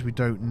wires we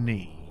don't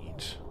need.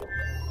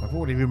 I've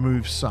already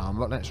removed some,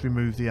 but let's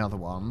remove the other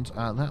ones.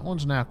 That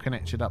one's now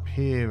connected up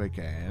here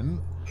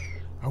again.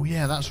 Oh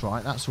yeah, that's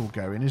right. That's all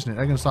going, isn't it?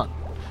 They're going to start...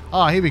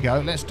 Ah, here we go.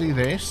 Let's do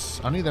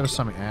this. I knew there was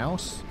something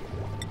else.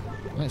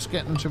 Let's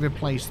get them to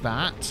replace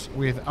that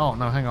with... Oh,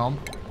 no, hang on.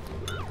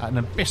 An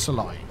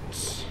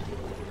abyssalite.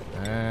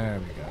 There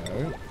we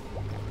go.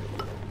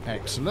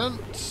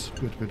 Excellent.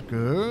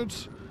 Good.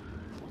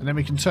 And then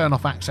we can turn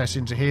off access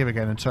into here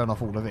again and turn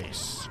off all of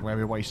this, where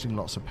we're wasting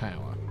lots of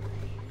power.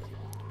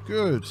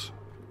 Good.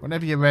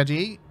 Whenever you're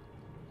ready,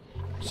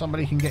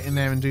 somebody can get in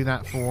there and do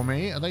that for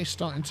me. Are they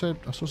starting to...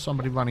 I saw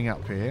somebody running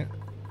up here.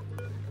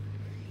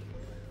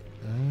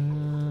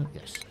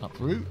 Yes,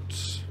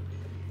 uproot.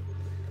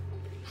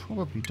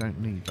 Probably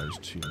don't need those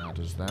two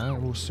ladders there.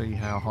 We'll see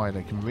how high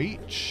they can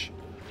reach.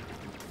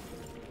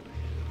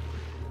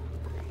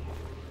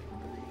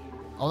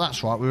 Oh,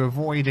 that's right. We're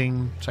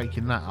avoiding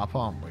taking that up,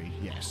 aren't we?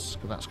 Yes,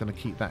 because that's going to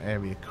keep that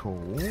area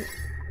cool.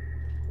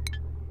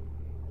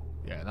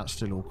 Yeah, that's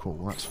still all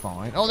cool. That's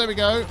fine. Oh, there we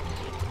go.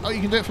 Oh,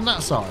 you can do it from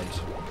that side.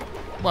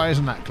 Well,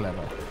 isn't that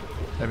clever?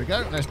 There we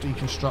go. Let's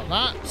deconstruct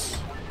that.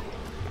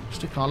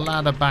 Stick our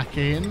ladder back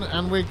in,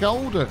 and we're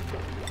golden.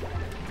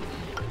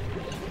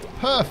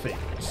 Perfect.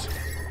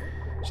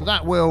 So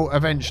that will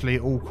eventually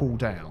all cool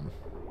down.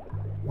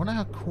 I wonder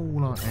how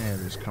cool our air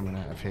is coming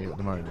out of here at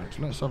the moment.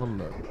 Let's have a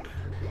look.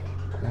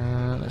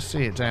 Let's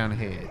see it down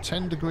here.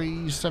 10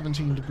 degrees,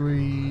 17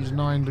 degrees,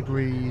 9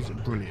 degrees.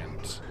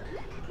 Brilliant.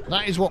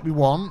 That is what we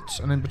want.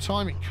 And then by the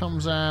time it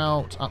comes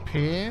out up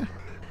here,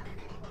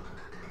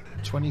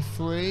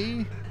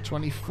 23,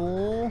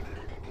 24.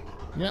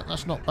 Yep,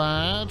 that's not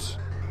bad.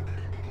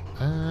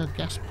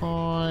 Gas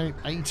pipe,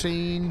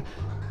 18.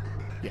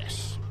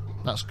 Yes,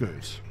 that's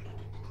good.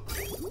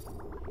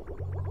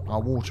 Our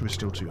water is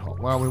still too hot.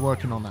 Well, we're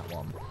working on that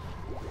one.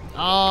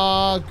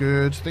 Ah,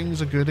 good.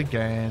 Things are good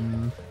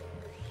again.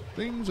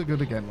 Things are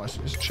good again. Let's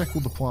check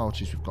all the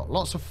priorities we've got.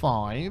 Lots of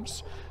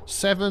 5s.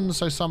 7,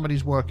 so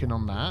somebody's working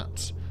on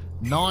that.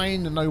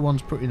 9, no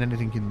one's putting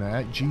anything in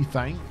there. Gee,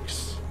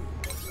 thanks.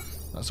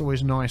 That's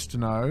always nice to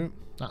know.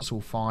 That's all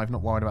 5.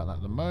 Not worried about that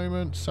at the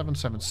moment.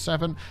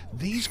 777.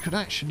 These could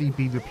actually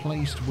be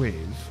replaced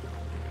with...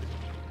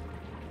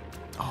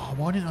 Oh,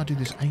 why didn't I do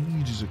this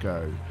ages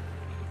ago?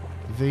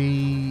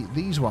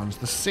 These ones,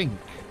 the sink.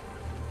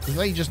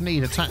 They just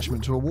need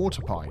attachment to a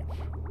water pipe.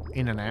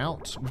 In and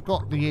out. We've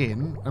got the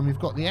in and we've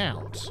got the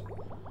out.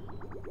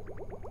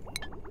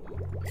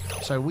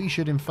 So we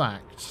should, in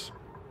fact,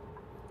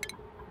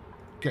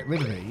 get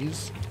rid of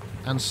these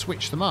and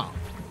switch them up.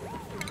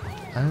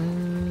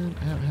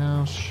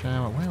 Outhouse,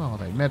 shower. Where are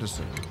they?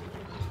 Medicine.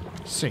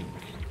 Sink.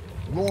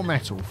 Raw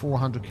metal,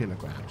 400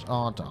 kilograms.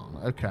 Are done.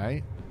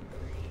 Okay.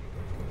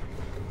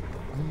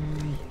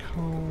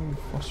 Coal,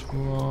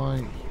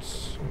 phosphorite.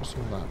 What's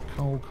all that?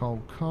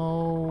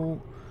 Coal.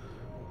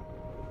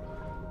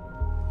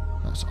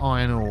 That's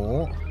iron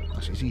ore.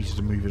 Actually, it's easy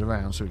to move it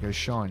around so it goes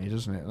shiny,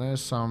 doesn't it?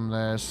 There's some.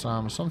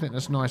 Something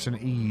that's nice and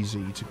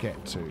easy to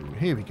get to.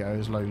 Here we go.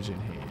 There's loads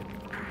in here.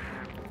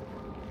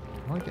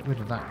 If I get rid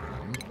of that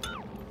one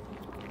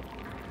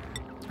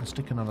and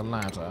stick another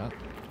ladder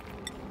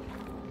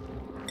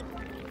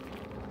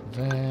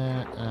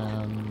there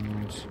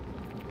and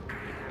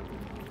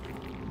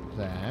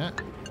there,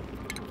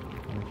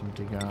 and we can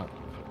dig up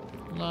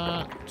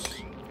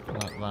that.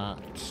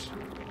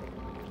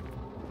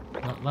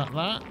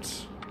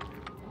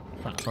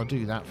 In fact, I'll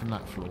do that from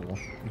that floor.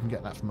 You can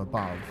get that from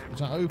above. Is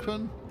that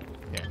open?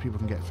 Yeah, people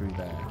can get through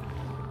there.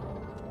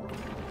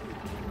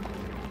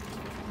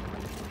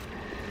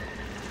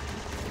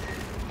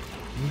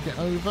 Can you get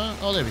over?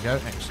 Oh, there we go.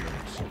 Excellent.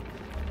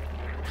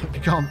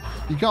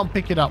 you can't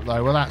pick it up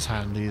though. Well, that's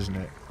handy, isn't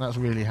it? That's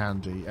really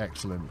handy.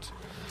 Excellent.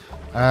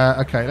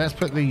 Okay, let's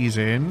put these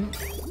in.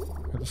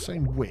 They're the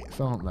same width,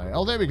 aren't they?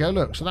 Oh, there we go.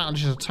 Look, so that'll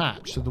just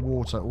attach to the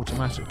water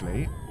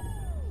automatically.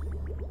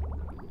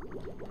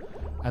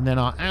 And then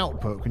our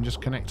output can just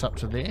connect up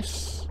to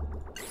this,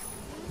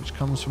 which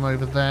comes from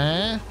over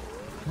there.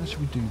 How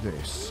should we do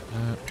this?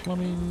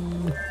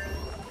 Plumbing.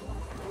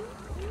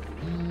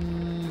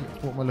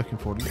 What am I looking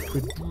for?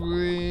 Liquid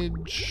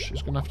bridge.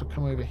 It's going to have to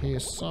come over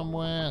here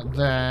somewhere.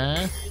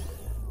 There.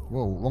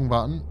 Whoa, wrong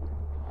button.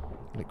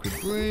 Liquid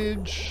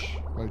bridge.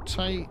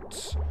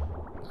 Rotate.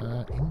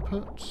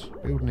 Input.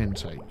 Build and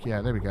intake.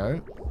 Yeah, there we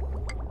go.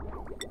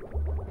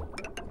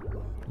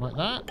 Like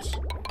that.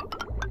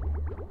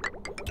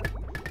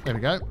 There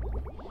we go.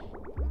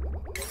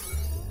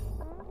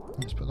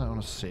 Let's put that on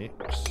a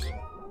 6.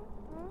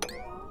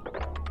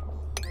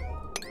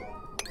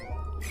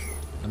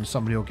 And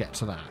somebody will get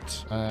to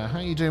that. How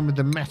are you doing with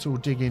the metal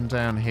digging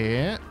down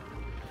here?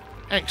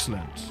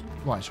 Excellent.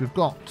 Right, so we've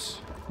got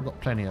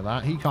plenty of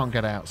that. He can't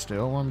get out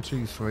still. 1,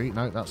 2, 3.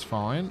 No, that's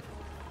fine.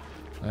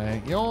 There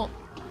you go.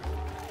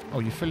 Oh,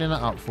 you're filling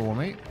that up for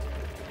me.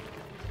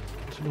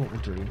 So what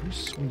we'll do, we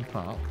sweep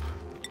up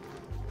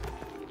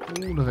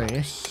all of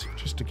this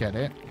just to get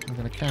it. I'm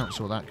going to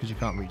cancel that because you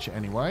can't reach it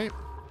anyway.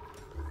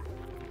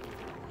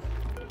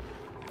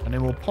 And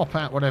then we'll pop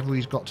out whatever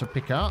he's got to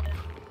pick up.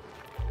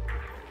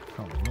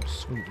 Come on, let's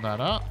sweep that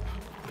up.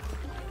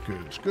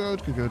 Good.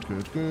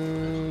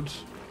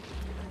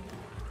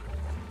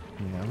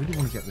 Yeah, I really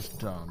want to get this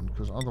done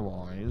because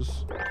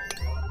otherwise...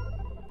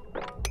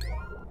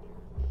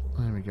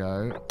 There we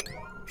go.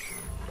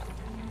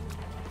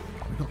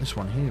 We've got this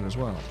one here as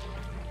well.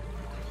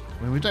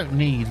 I mean, we don't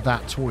need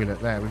that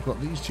toilet there. We've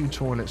got these 2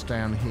 toilets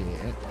down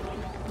here.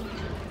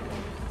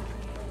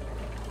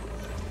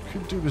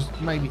 Could do is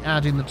maybe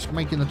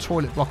making the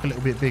toilet block a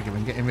little bit bigger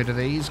and getting rid of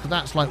these, because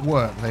that's like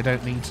work they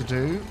don't need to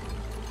do.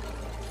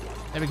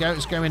 There we go,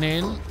 it's going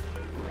in.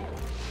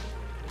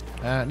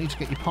 Need to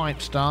get your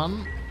pipes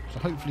done. So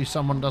hopefully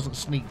someone doesn't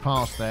sneak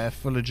past there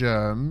full of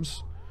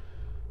germs.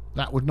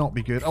 That would not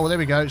be good. Oh, there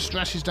we go.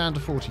 Stress is down to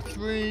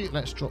 43.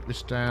 Let's drop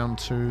this down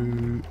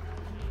to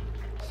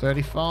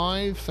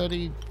 35,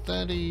 30,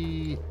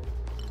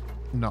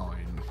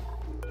 39.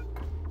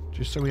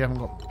 Just so we haven't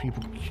got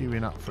people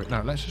queuing up for it.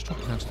 No, let's just drop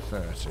it down to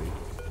 30.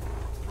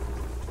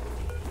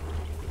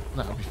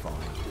 That'll be fine.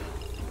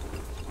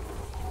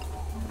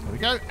 There we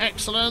go.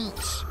 Excellent.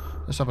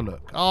 Let's have a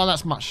look. Oh,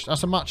 that's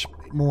a much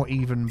more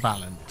even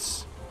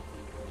balance.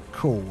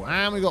 Cool.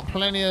 And we've got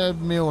plenty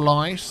of mill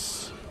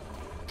ice.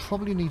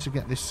 Probably need to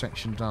get this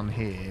section done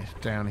here,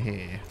 down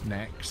here,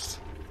 next.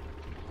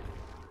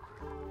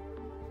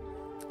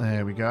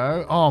 There we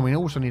go. Oh, we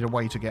also need a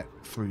way to get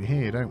through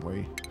here, don't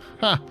we?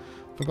 Ha!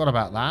 Forgot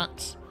about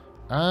that.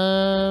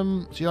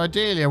 See,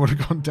 ideally I would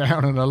have gone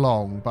down and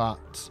along,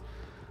 but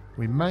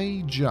we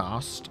may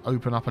just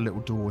open up a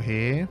little door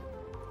here.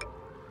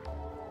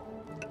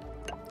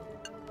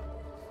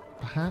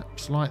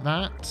 Perhaps like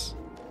that.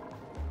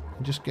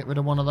 And just get rid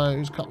of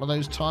couple of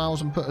those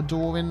tiles and put a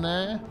door in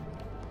there.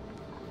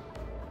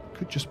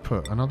 Could just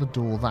put another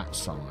door that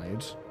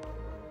side.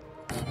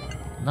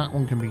 That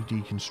one can be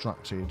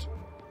deconstructed.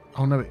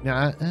 Oh no,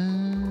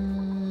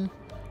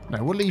 no,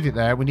 we'll leave it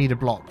there. We need a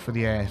block for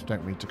the air,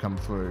 don't we, to come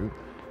through.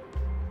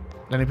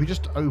 Then if we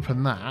just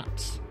open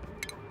that,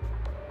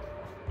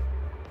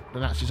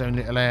 then that's his own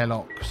little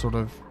airlock sort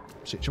of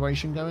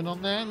situation going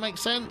on there.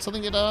 Makes sense? I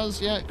think it does.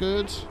 Yeah,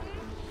 good.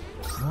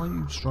 Why are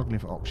you struggling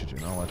for oxygen?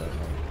 Oh, I don't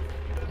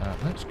know.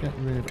 Let's get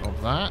rid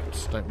of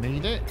that. Don't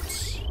need it.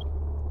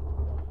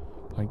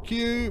 Thank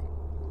you.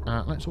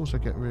 Let's also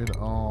get rid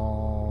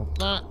of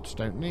that.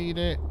 Don't need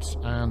it.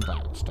 And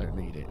that. Don't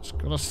need it.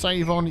 Got to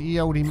save on ye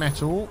olde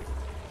metal.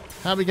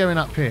 How are we going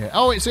up here?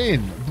 Oh, it's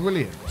in.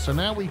 Brilliant. So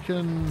now we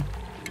can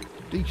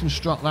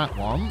deconstruct that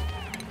one.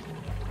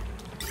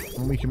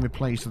 And we can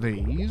replace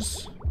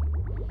these.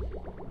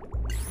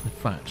 In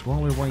fact,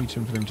 while we're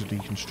waiting for them to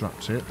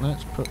deconstruct it,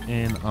 let's put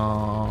in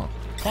our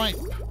pipe.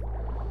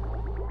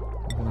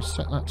 I'm going to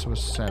set that to a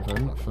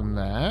 7 from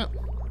there.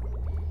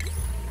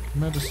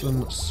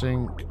 Medicine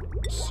sink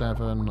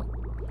 7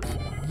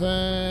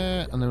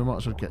 there. And then we might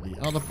as well get the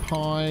other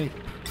pipe.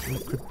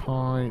 Liquid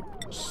pipe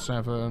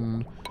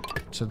 7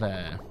 to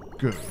there.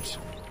 Good.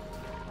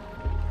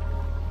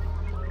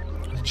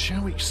 And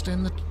shall we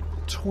extend the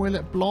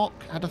toilet block?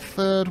 Add a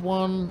third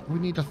one. We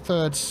need a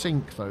third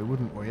sink though,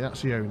 wouldn't we?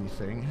 That's the only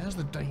thing. How's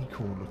the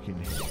decor looking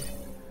here?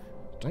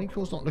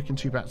 Decor's not looking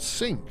too bad.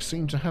 Sinks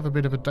seem to have a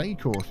bit of a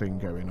decor thing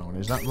going on.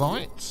 Is that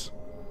right?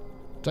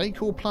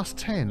 Decor plus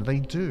 10. They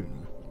do.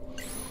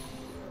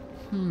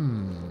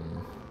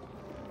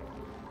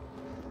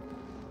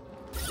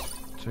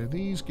 So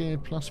these gear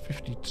plus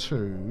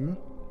 52.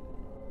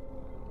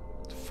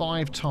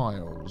 5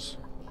 tiles.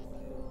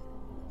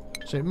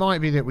 So it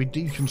might be that we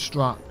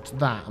deconstruct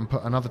that and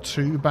put another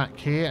 2 back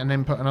here and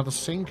then put another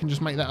sink and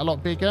just make that a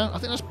lot bigger. I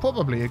think that's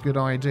probably a good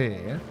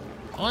idea.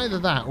 Either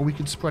that or we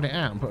could spread it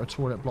out and put a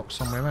toilet block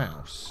somewhere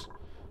else.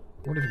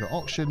 What have we got?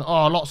 Oxygen.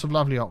 Oh, lots of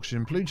lovely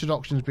oxygen. Polluted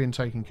oxygen's being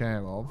taken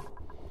care of.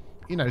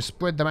 You know,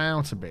 spread them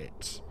out a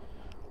bit.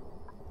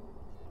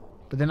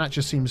 But then that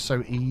just seems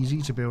so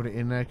easy to build it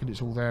in there because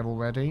it's all there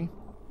already.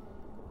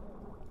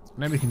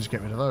 And then we can just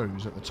get rid of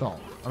those at the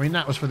top. I mean,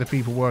 that was for the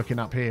people working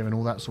up here and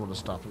all that sort of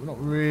stuff. But we're not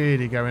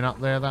really going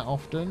up there that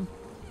often.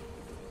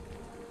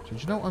 So do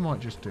you know what I might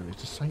just do is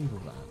disable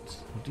that.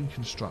 And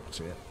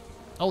deconstruct it.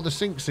 Oh, the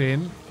sink's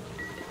in.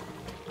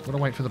 Gotta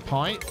wait for the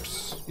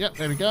pipes. Yep,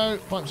 there we go.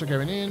 Pipes are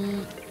going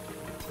in.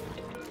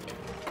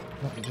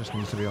 That just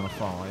needs to be on a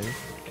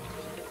 5.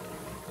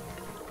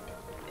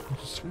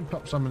 Just sweep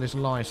up some of this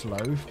lice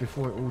loaf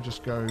before it all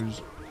just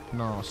goes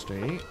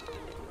nasty.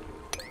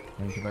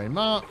 Thank you very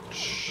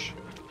much.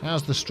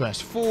 How's the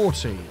stress?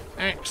 40.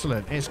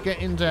 Excellent. It's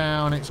getting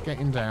down. It's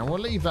getting down. We'll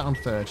leave that on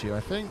 30, I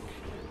think.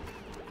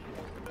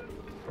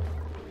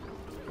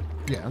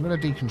 Yeah, I'm going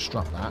to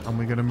deconstruct that, and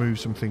we're going to move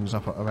some things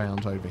up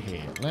around over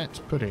here. Let's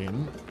put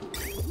in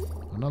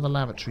another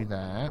lavatory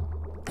there.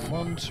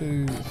 1,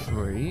 2,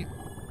 3.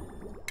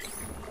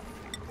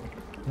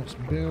 Let's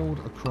build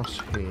across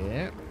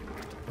here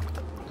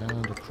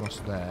and across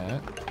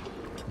there.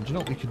 And do you know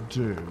what we could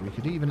do? We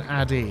could even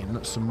add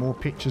in some more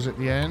pictures at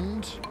the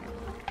end.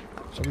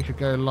 So we could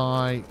go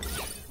like...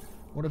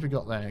 What have we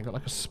got there? We've got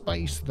like a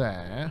space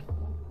there.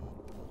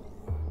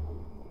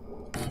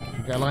 We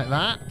could go like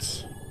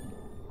that.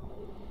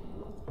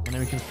 And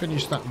then we can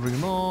finish that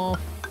room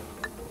off.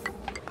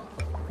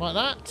 Like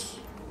that.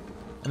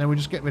 And then we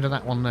just get rid of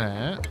that one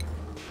there.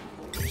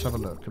 Let's have a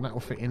look. And that will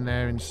fit in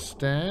there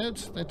instead.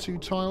 They're 2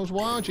 tiles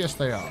wide? Yes,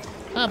 they are.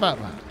 How about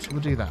that?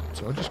 We'll do that.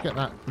 So I'll just get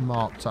that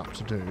marked up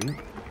to do.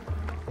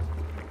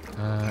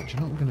 Do you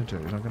know what I'm going to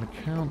do? Is I'm going to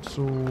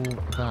cancel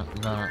that.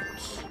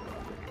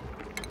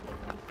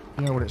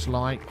 You know what it's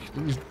like.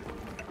 These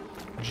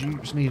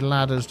dupes need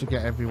ladders to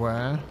get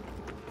everywhere.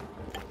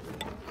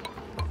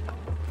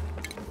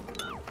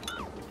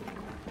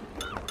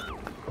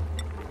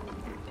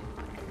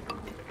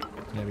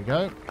 There we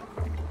go.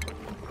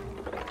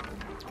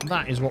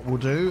 That is what we'll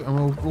do, and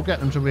we'll get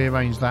them to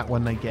rearrange that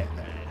when they get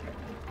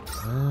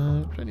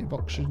there. Plenty of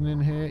oxygen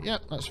in here.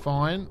 Yep, that's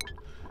fine.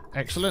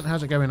 Excellent.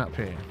 How's it going up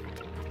here?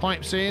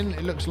 Pipes in.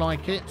 It looks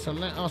like it. So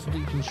let us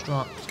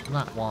deconstruct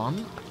that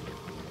one.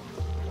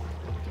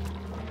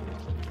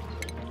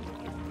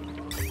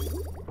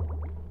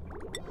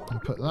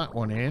 And put that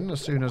one in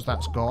as soon as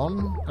that's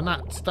gone. And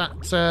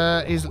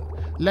that is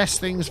less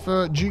things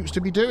for dupes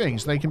to be doing,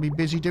 so they can be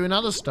busy doing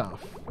other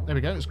stuff. There we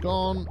go. It's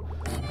gone.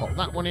 Pop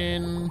that one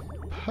in.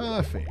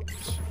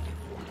 Perfect.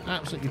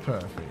 Absolutely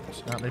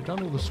perfect. Now, they've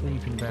done all the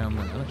sweeping down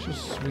there. Let's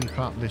just sweep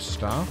up this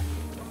stuff.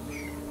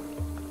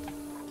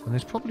 And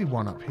there's probably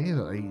one up here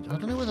that I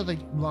don't know whether they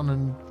run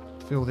and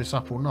fill this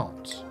up or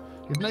not.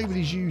 If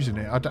nobody's using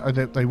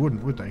it, they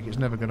wouldn't, would they? It's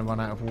never going to run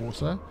out of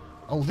water.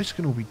 Oh, this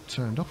can all be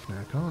turned off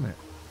now, can't it?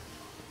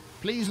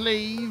 Please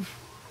leave.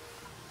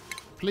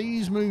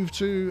 Please move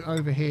to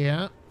over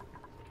here.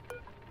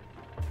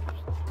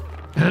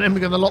 And then we're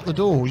going to lock the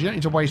doors. You don't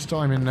need to waste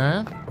time in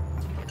there.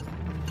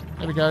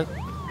 There we go.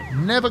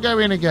 Never go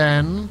in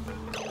again.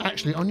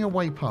 Actually, on your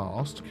way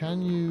past,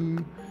 can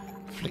you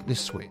flick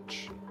this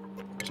switch?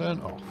 Turn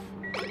off.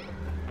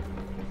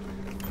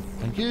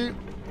 Thank you.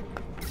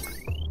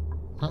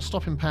 That's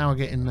stopping power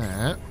getting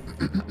there.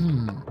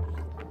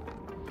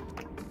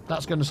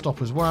 That's going to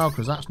stop as well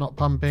because that's not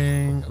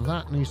pumping.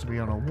 That needs to be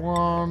on a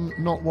 1.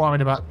 Not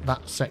worried about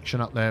that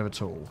section up there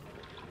at all.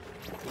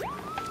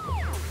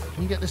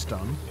 Can you get this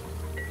done?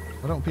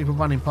 I don't want people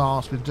running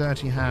past with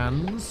dirty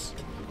hands.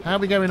 How are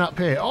we going up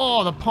here?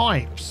 Oh, the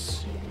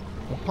pipes.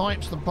 The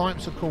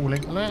pipes are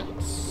calling.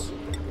 Let's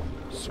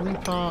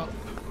sweep up.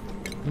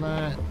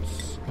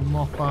 Let's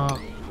mop up.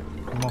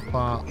 Mop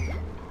up.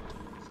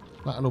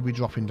 That'll all be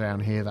dropping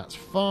down here. That's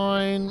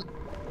fine.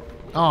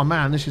 Oh,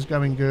 man, this is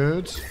going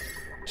good.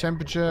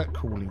 Temperature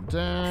cooling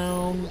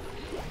down.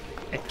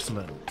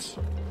 Excellent.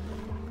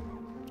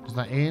 Is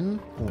that in?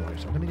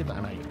 Almost. I'm going to give that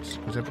an 8.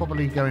 Because they're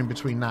probably going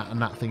between that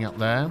and that thing up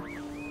there.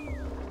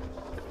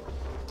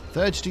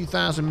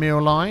 32,000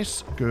 mil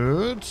ice.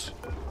 Good.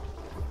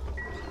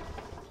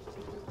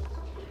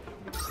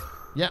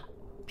 Yep.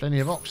 Plenty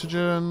of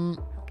oxygen.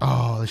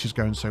 Oh, this is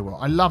going so well.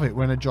 I love it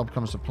when a job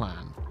comes to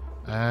plan.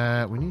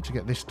 We need to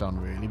get this done,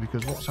 really,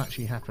 because what's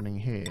actually happening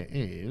here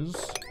is...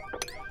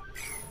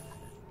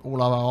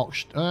 all of our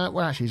oxygen...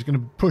 well, actually, he's going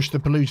to push the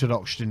polluted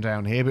oxygen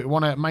down here, but we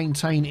want to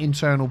maintain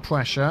internal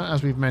pressure,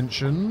 as we've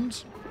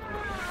mentioned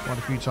quite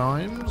a few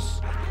times.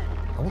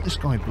 I want this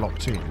guy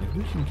blocked in. If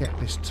we can get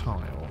this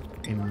tile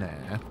in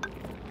there...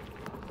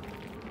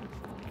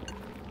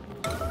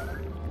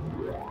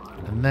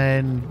 and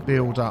then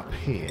build up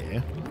here...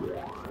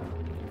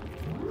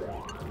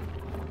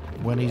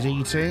 when he's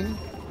eating...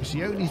 it's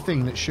the only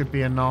thing that should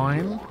be a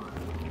 9.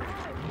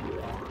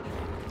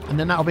 And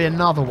then that'll be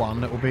another one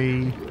that will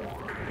be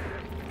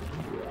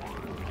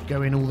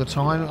going all the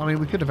time. I mean,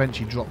 we could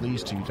eventually drop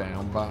these two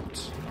down,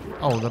 but...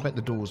 oh, I bet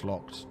the door's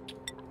locked.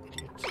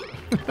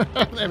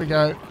 Idiot. There we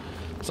go.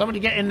 Somebody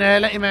get in there,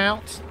 let him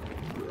out.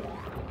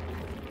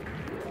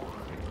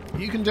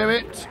 You can do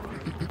it.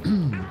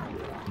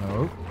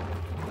 No.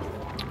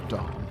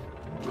 Done.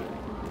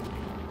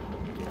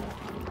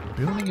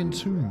 Building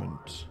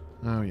entombment.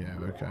 Oh, yeah,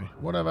 okay.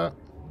 Whatever.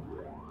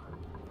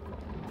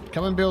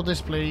 Come and build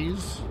this,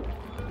 please.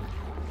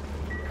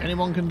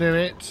 Anyone can do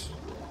it.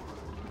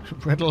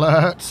 Red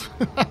alert.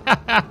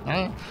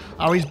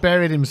 Oh, he's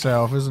buried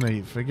himself, isn't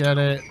he? Forget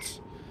it.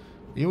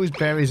 He always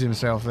buries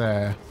himself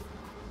there.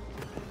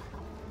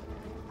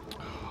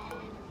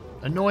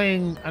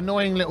 Annoying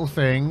little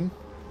thing.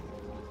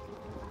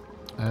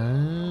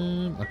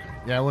 Okay.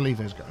 Yeah, we'll leave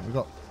those going. We've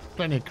got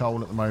plenty of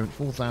coal at the moment.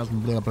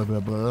 4,000 blah, blah, blah,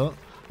 blah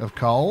of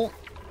coal.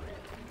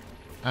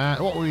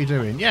 What were we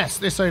doing? Yes,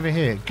 this over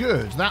here.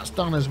 Good. That's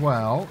done as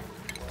well.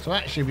 So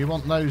actually, we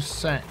want those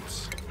set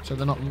so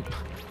they're not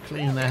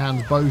cleaning their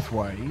hands both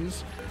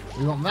ways.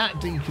 We want that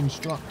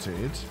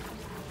deconstructed.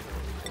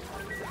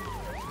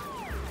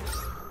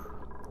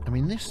 I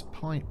mean, this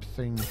pipe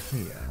thing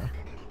here...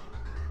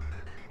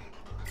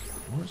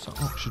 what's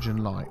that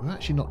oxygen like? Well,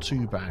 actually not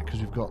too bad because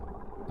we've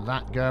got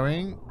that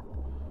going.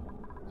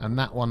 And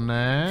that one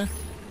there.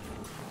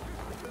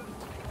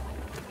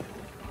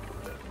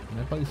 And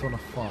they're both on a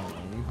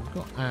 5. We've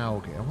got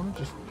algae. I want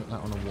to just put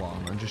that on a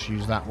 1 and just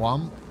use that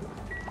one.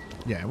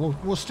 Yeah,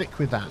 we'll stick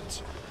with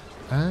that.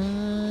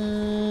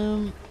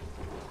 I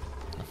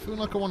feel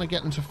like I want to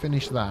get them to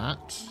finish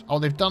that. Oh,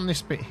 they've done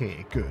this bit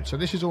here. Good. So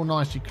this is all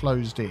nicely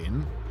closed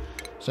in.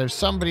 So if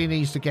somebody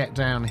needs to get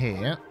down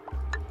here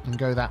and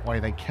go that way,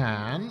 they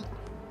can.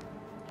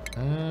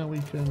 We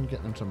can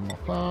get them to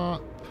mop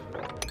up.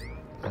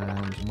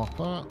 And mop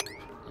up.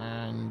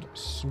 And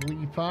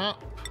sweep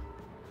up.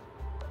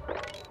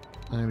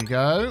 There we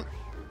go.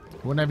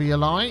 Whenever you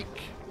like.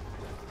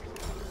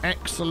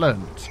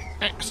 Excellent.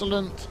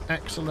 Excellent,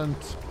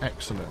 excellent,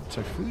 excellent.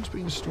 So food's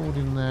been stored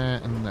in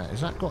there and there. Has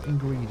that got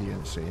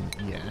ingredients in?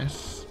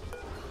 Yes.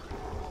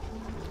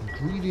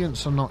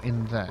 Ingredients are not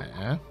in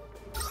there.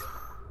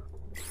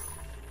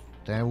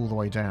 They're all the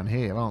way down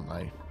here, aren't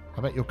they?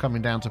 I bet you're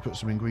coming down to put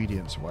some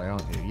ingredients away,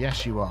 aren't you?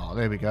 Yes, you are.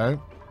 There we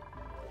go.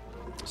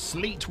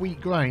 Sleet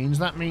wheat grains.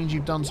 That means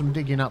you've done some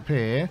digging up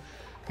here.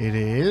 It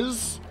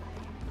is.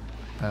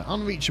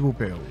 Unreachable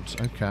builds.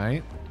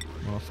 Okay.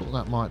 Well, I thought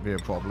that might be a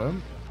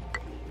problem.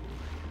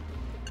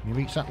 Can you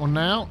reach that one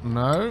now?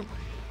 No.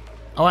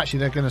 Oh, actually,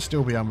 they're going to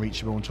still be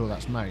unreachable until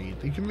that's made.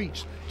 You can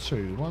reach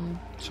 2. 1,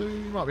 2.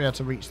 You might be able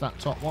to reach that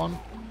top one.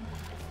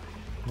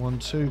 1,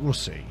 2. We'll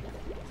see.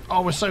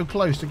 Oh, we're so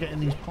close to getting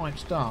these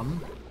pipes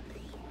done.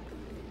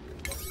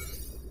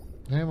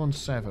 They're on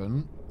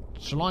 7.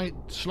 Shall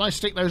I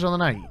stick those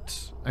on an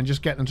 8 and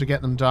just get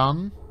them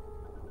done?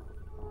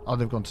 Oh,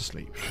 they've gone to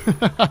sleep.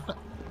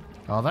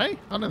 Are they?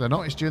 Oh, no, they're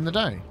not. It's during the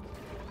day.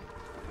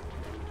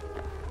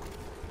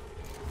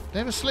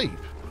 They're asleep.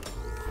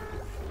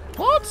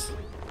 What?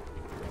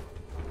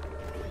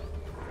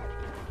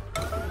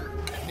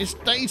 It's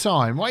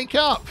daytime. Wake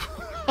up.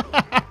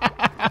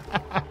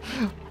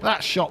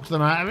 That shocked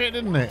them out of it,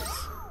 didn't it?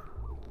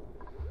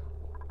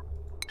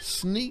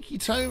 Sneaky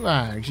toe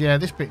rags. Yeah,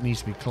 this bit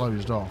needs to be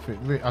closed off.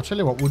 I'll tell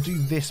you what, we'll do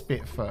this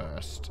bit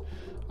first.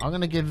 I'm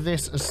going to give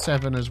this a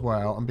 7 as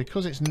well. And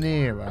because it's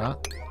nearer,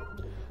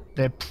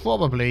 they're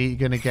probably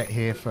going to get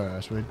here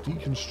first. We'll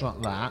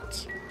deconstruct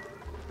that.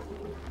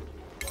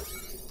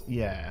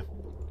 Yeah.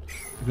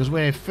 Because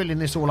we're filling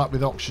this all up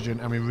with oxygen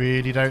and we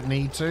really don't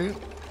need to.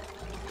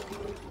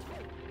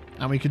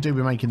 And we could do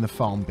with making the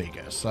farm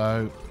bigger.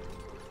 So,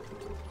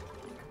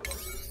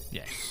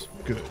 yes.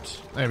 Good.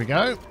 There we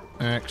go.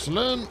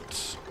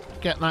 Excellent.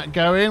 Get that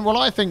going. Well,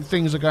 I think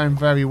things are going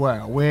very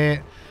well.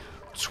 We're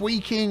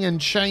tweaking and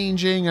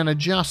changing and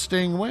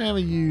adjusting. Where are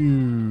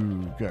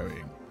you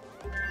going?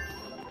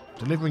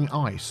 Delivering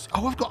ice.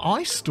 Oh, I've got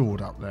ice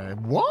stored up there.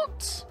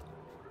 What?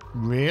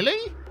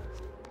 Really?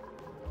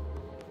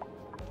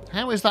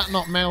 How is that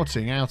not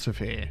melting out of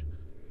here?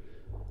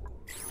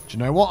 Do you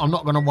know what? I'm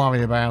not going to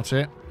worry about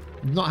it.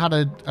 We've not had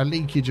a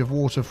leakage of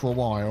water for a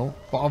while,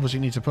 but obviously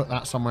need to put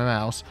that somewhere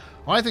else.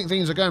 I think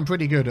things are going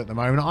pretty good at the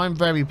moment. I'm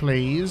very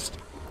pleased.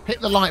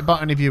 Hit the like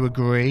button if you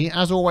agree.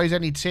 As always,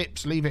 any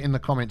tips, leave it in the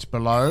comments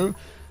below.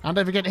 And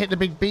don't forget to hit the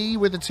big B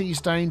with the T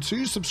stain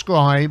to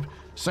subscribe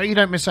so you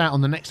don't miss out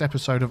on the next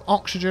episode of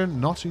Oxygen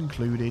Not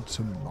Included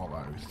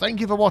tomorrow. Thank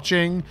you for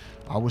watching.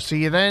 I will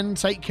see you then.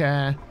 Take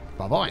care.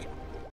 Bye-bye.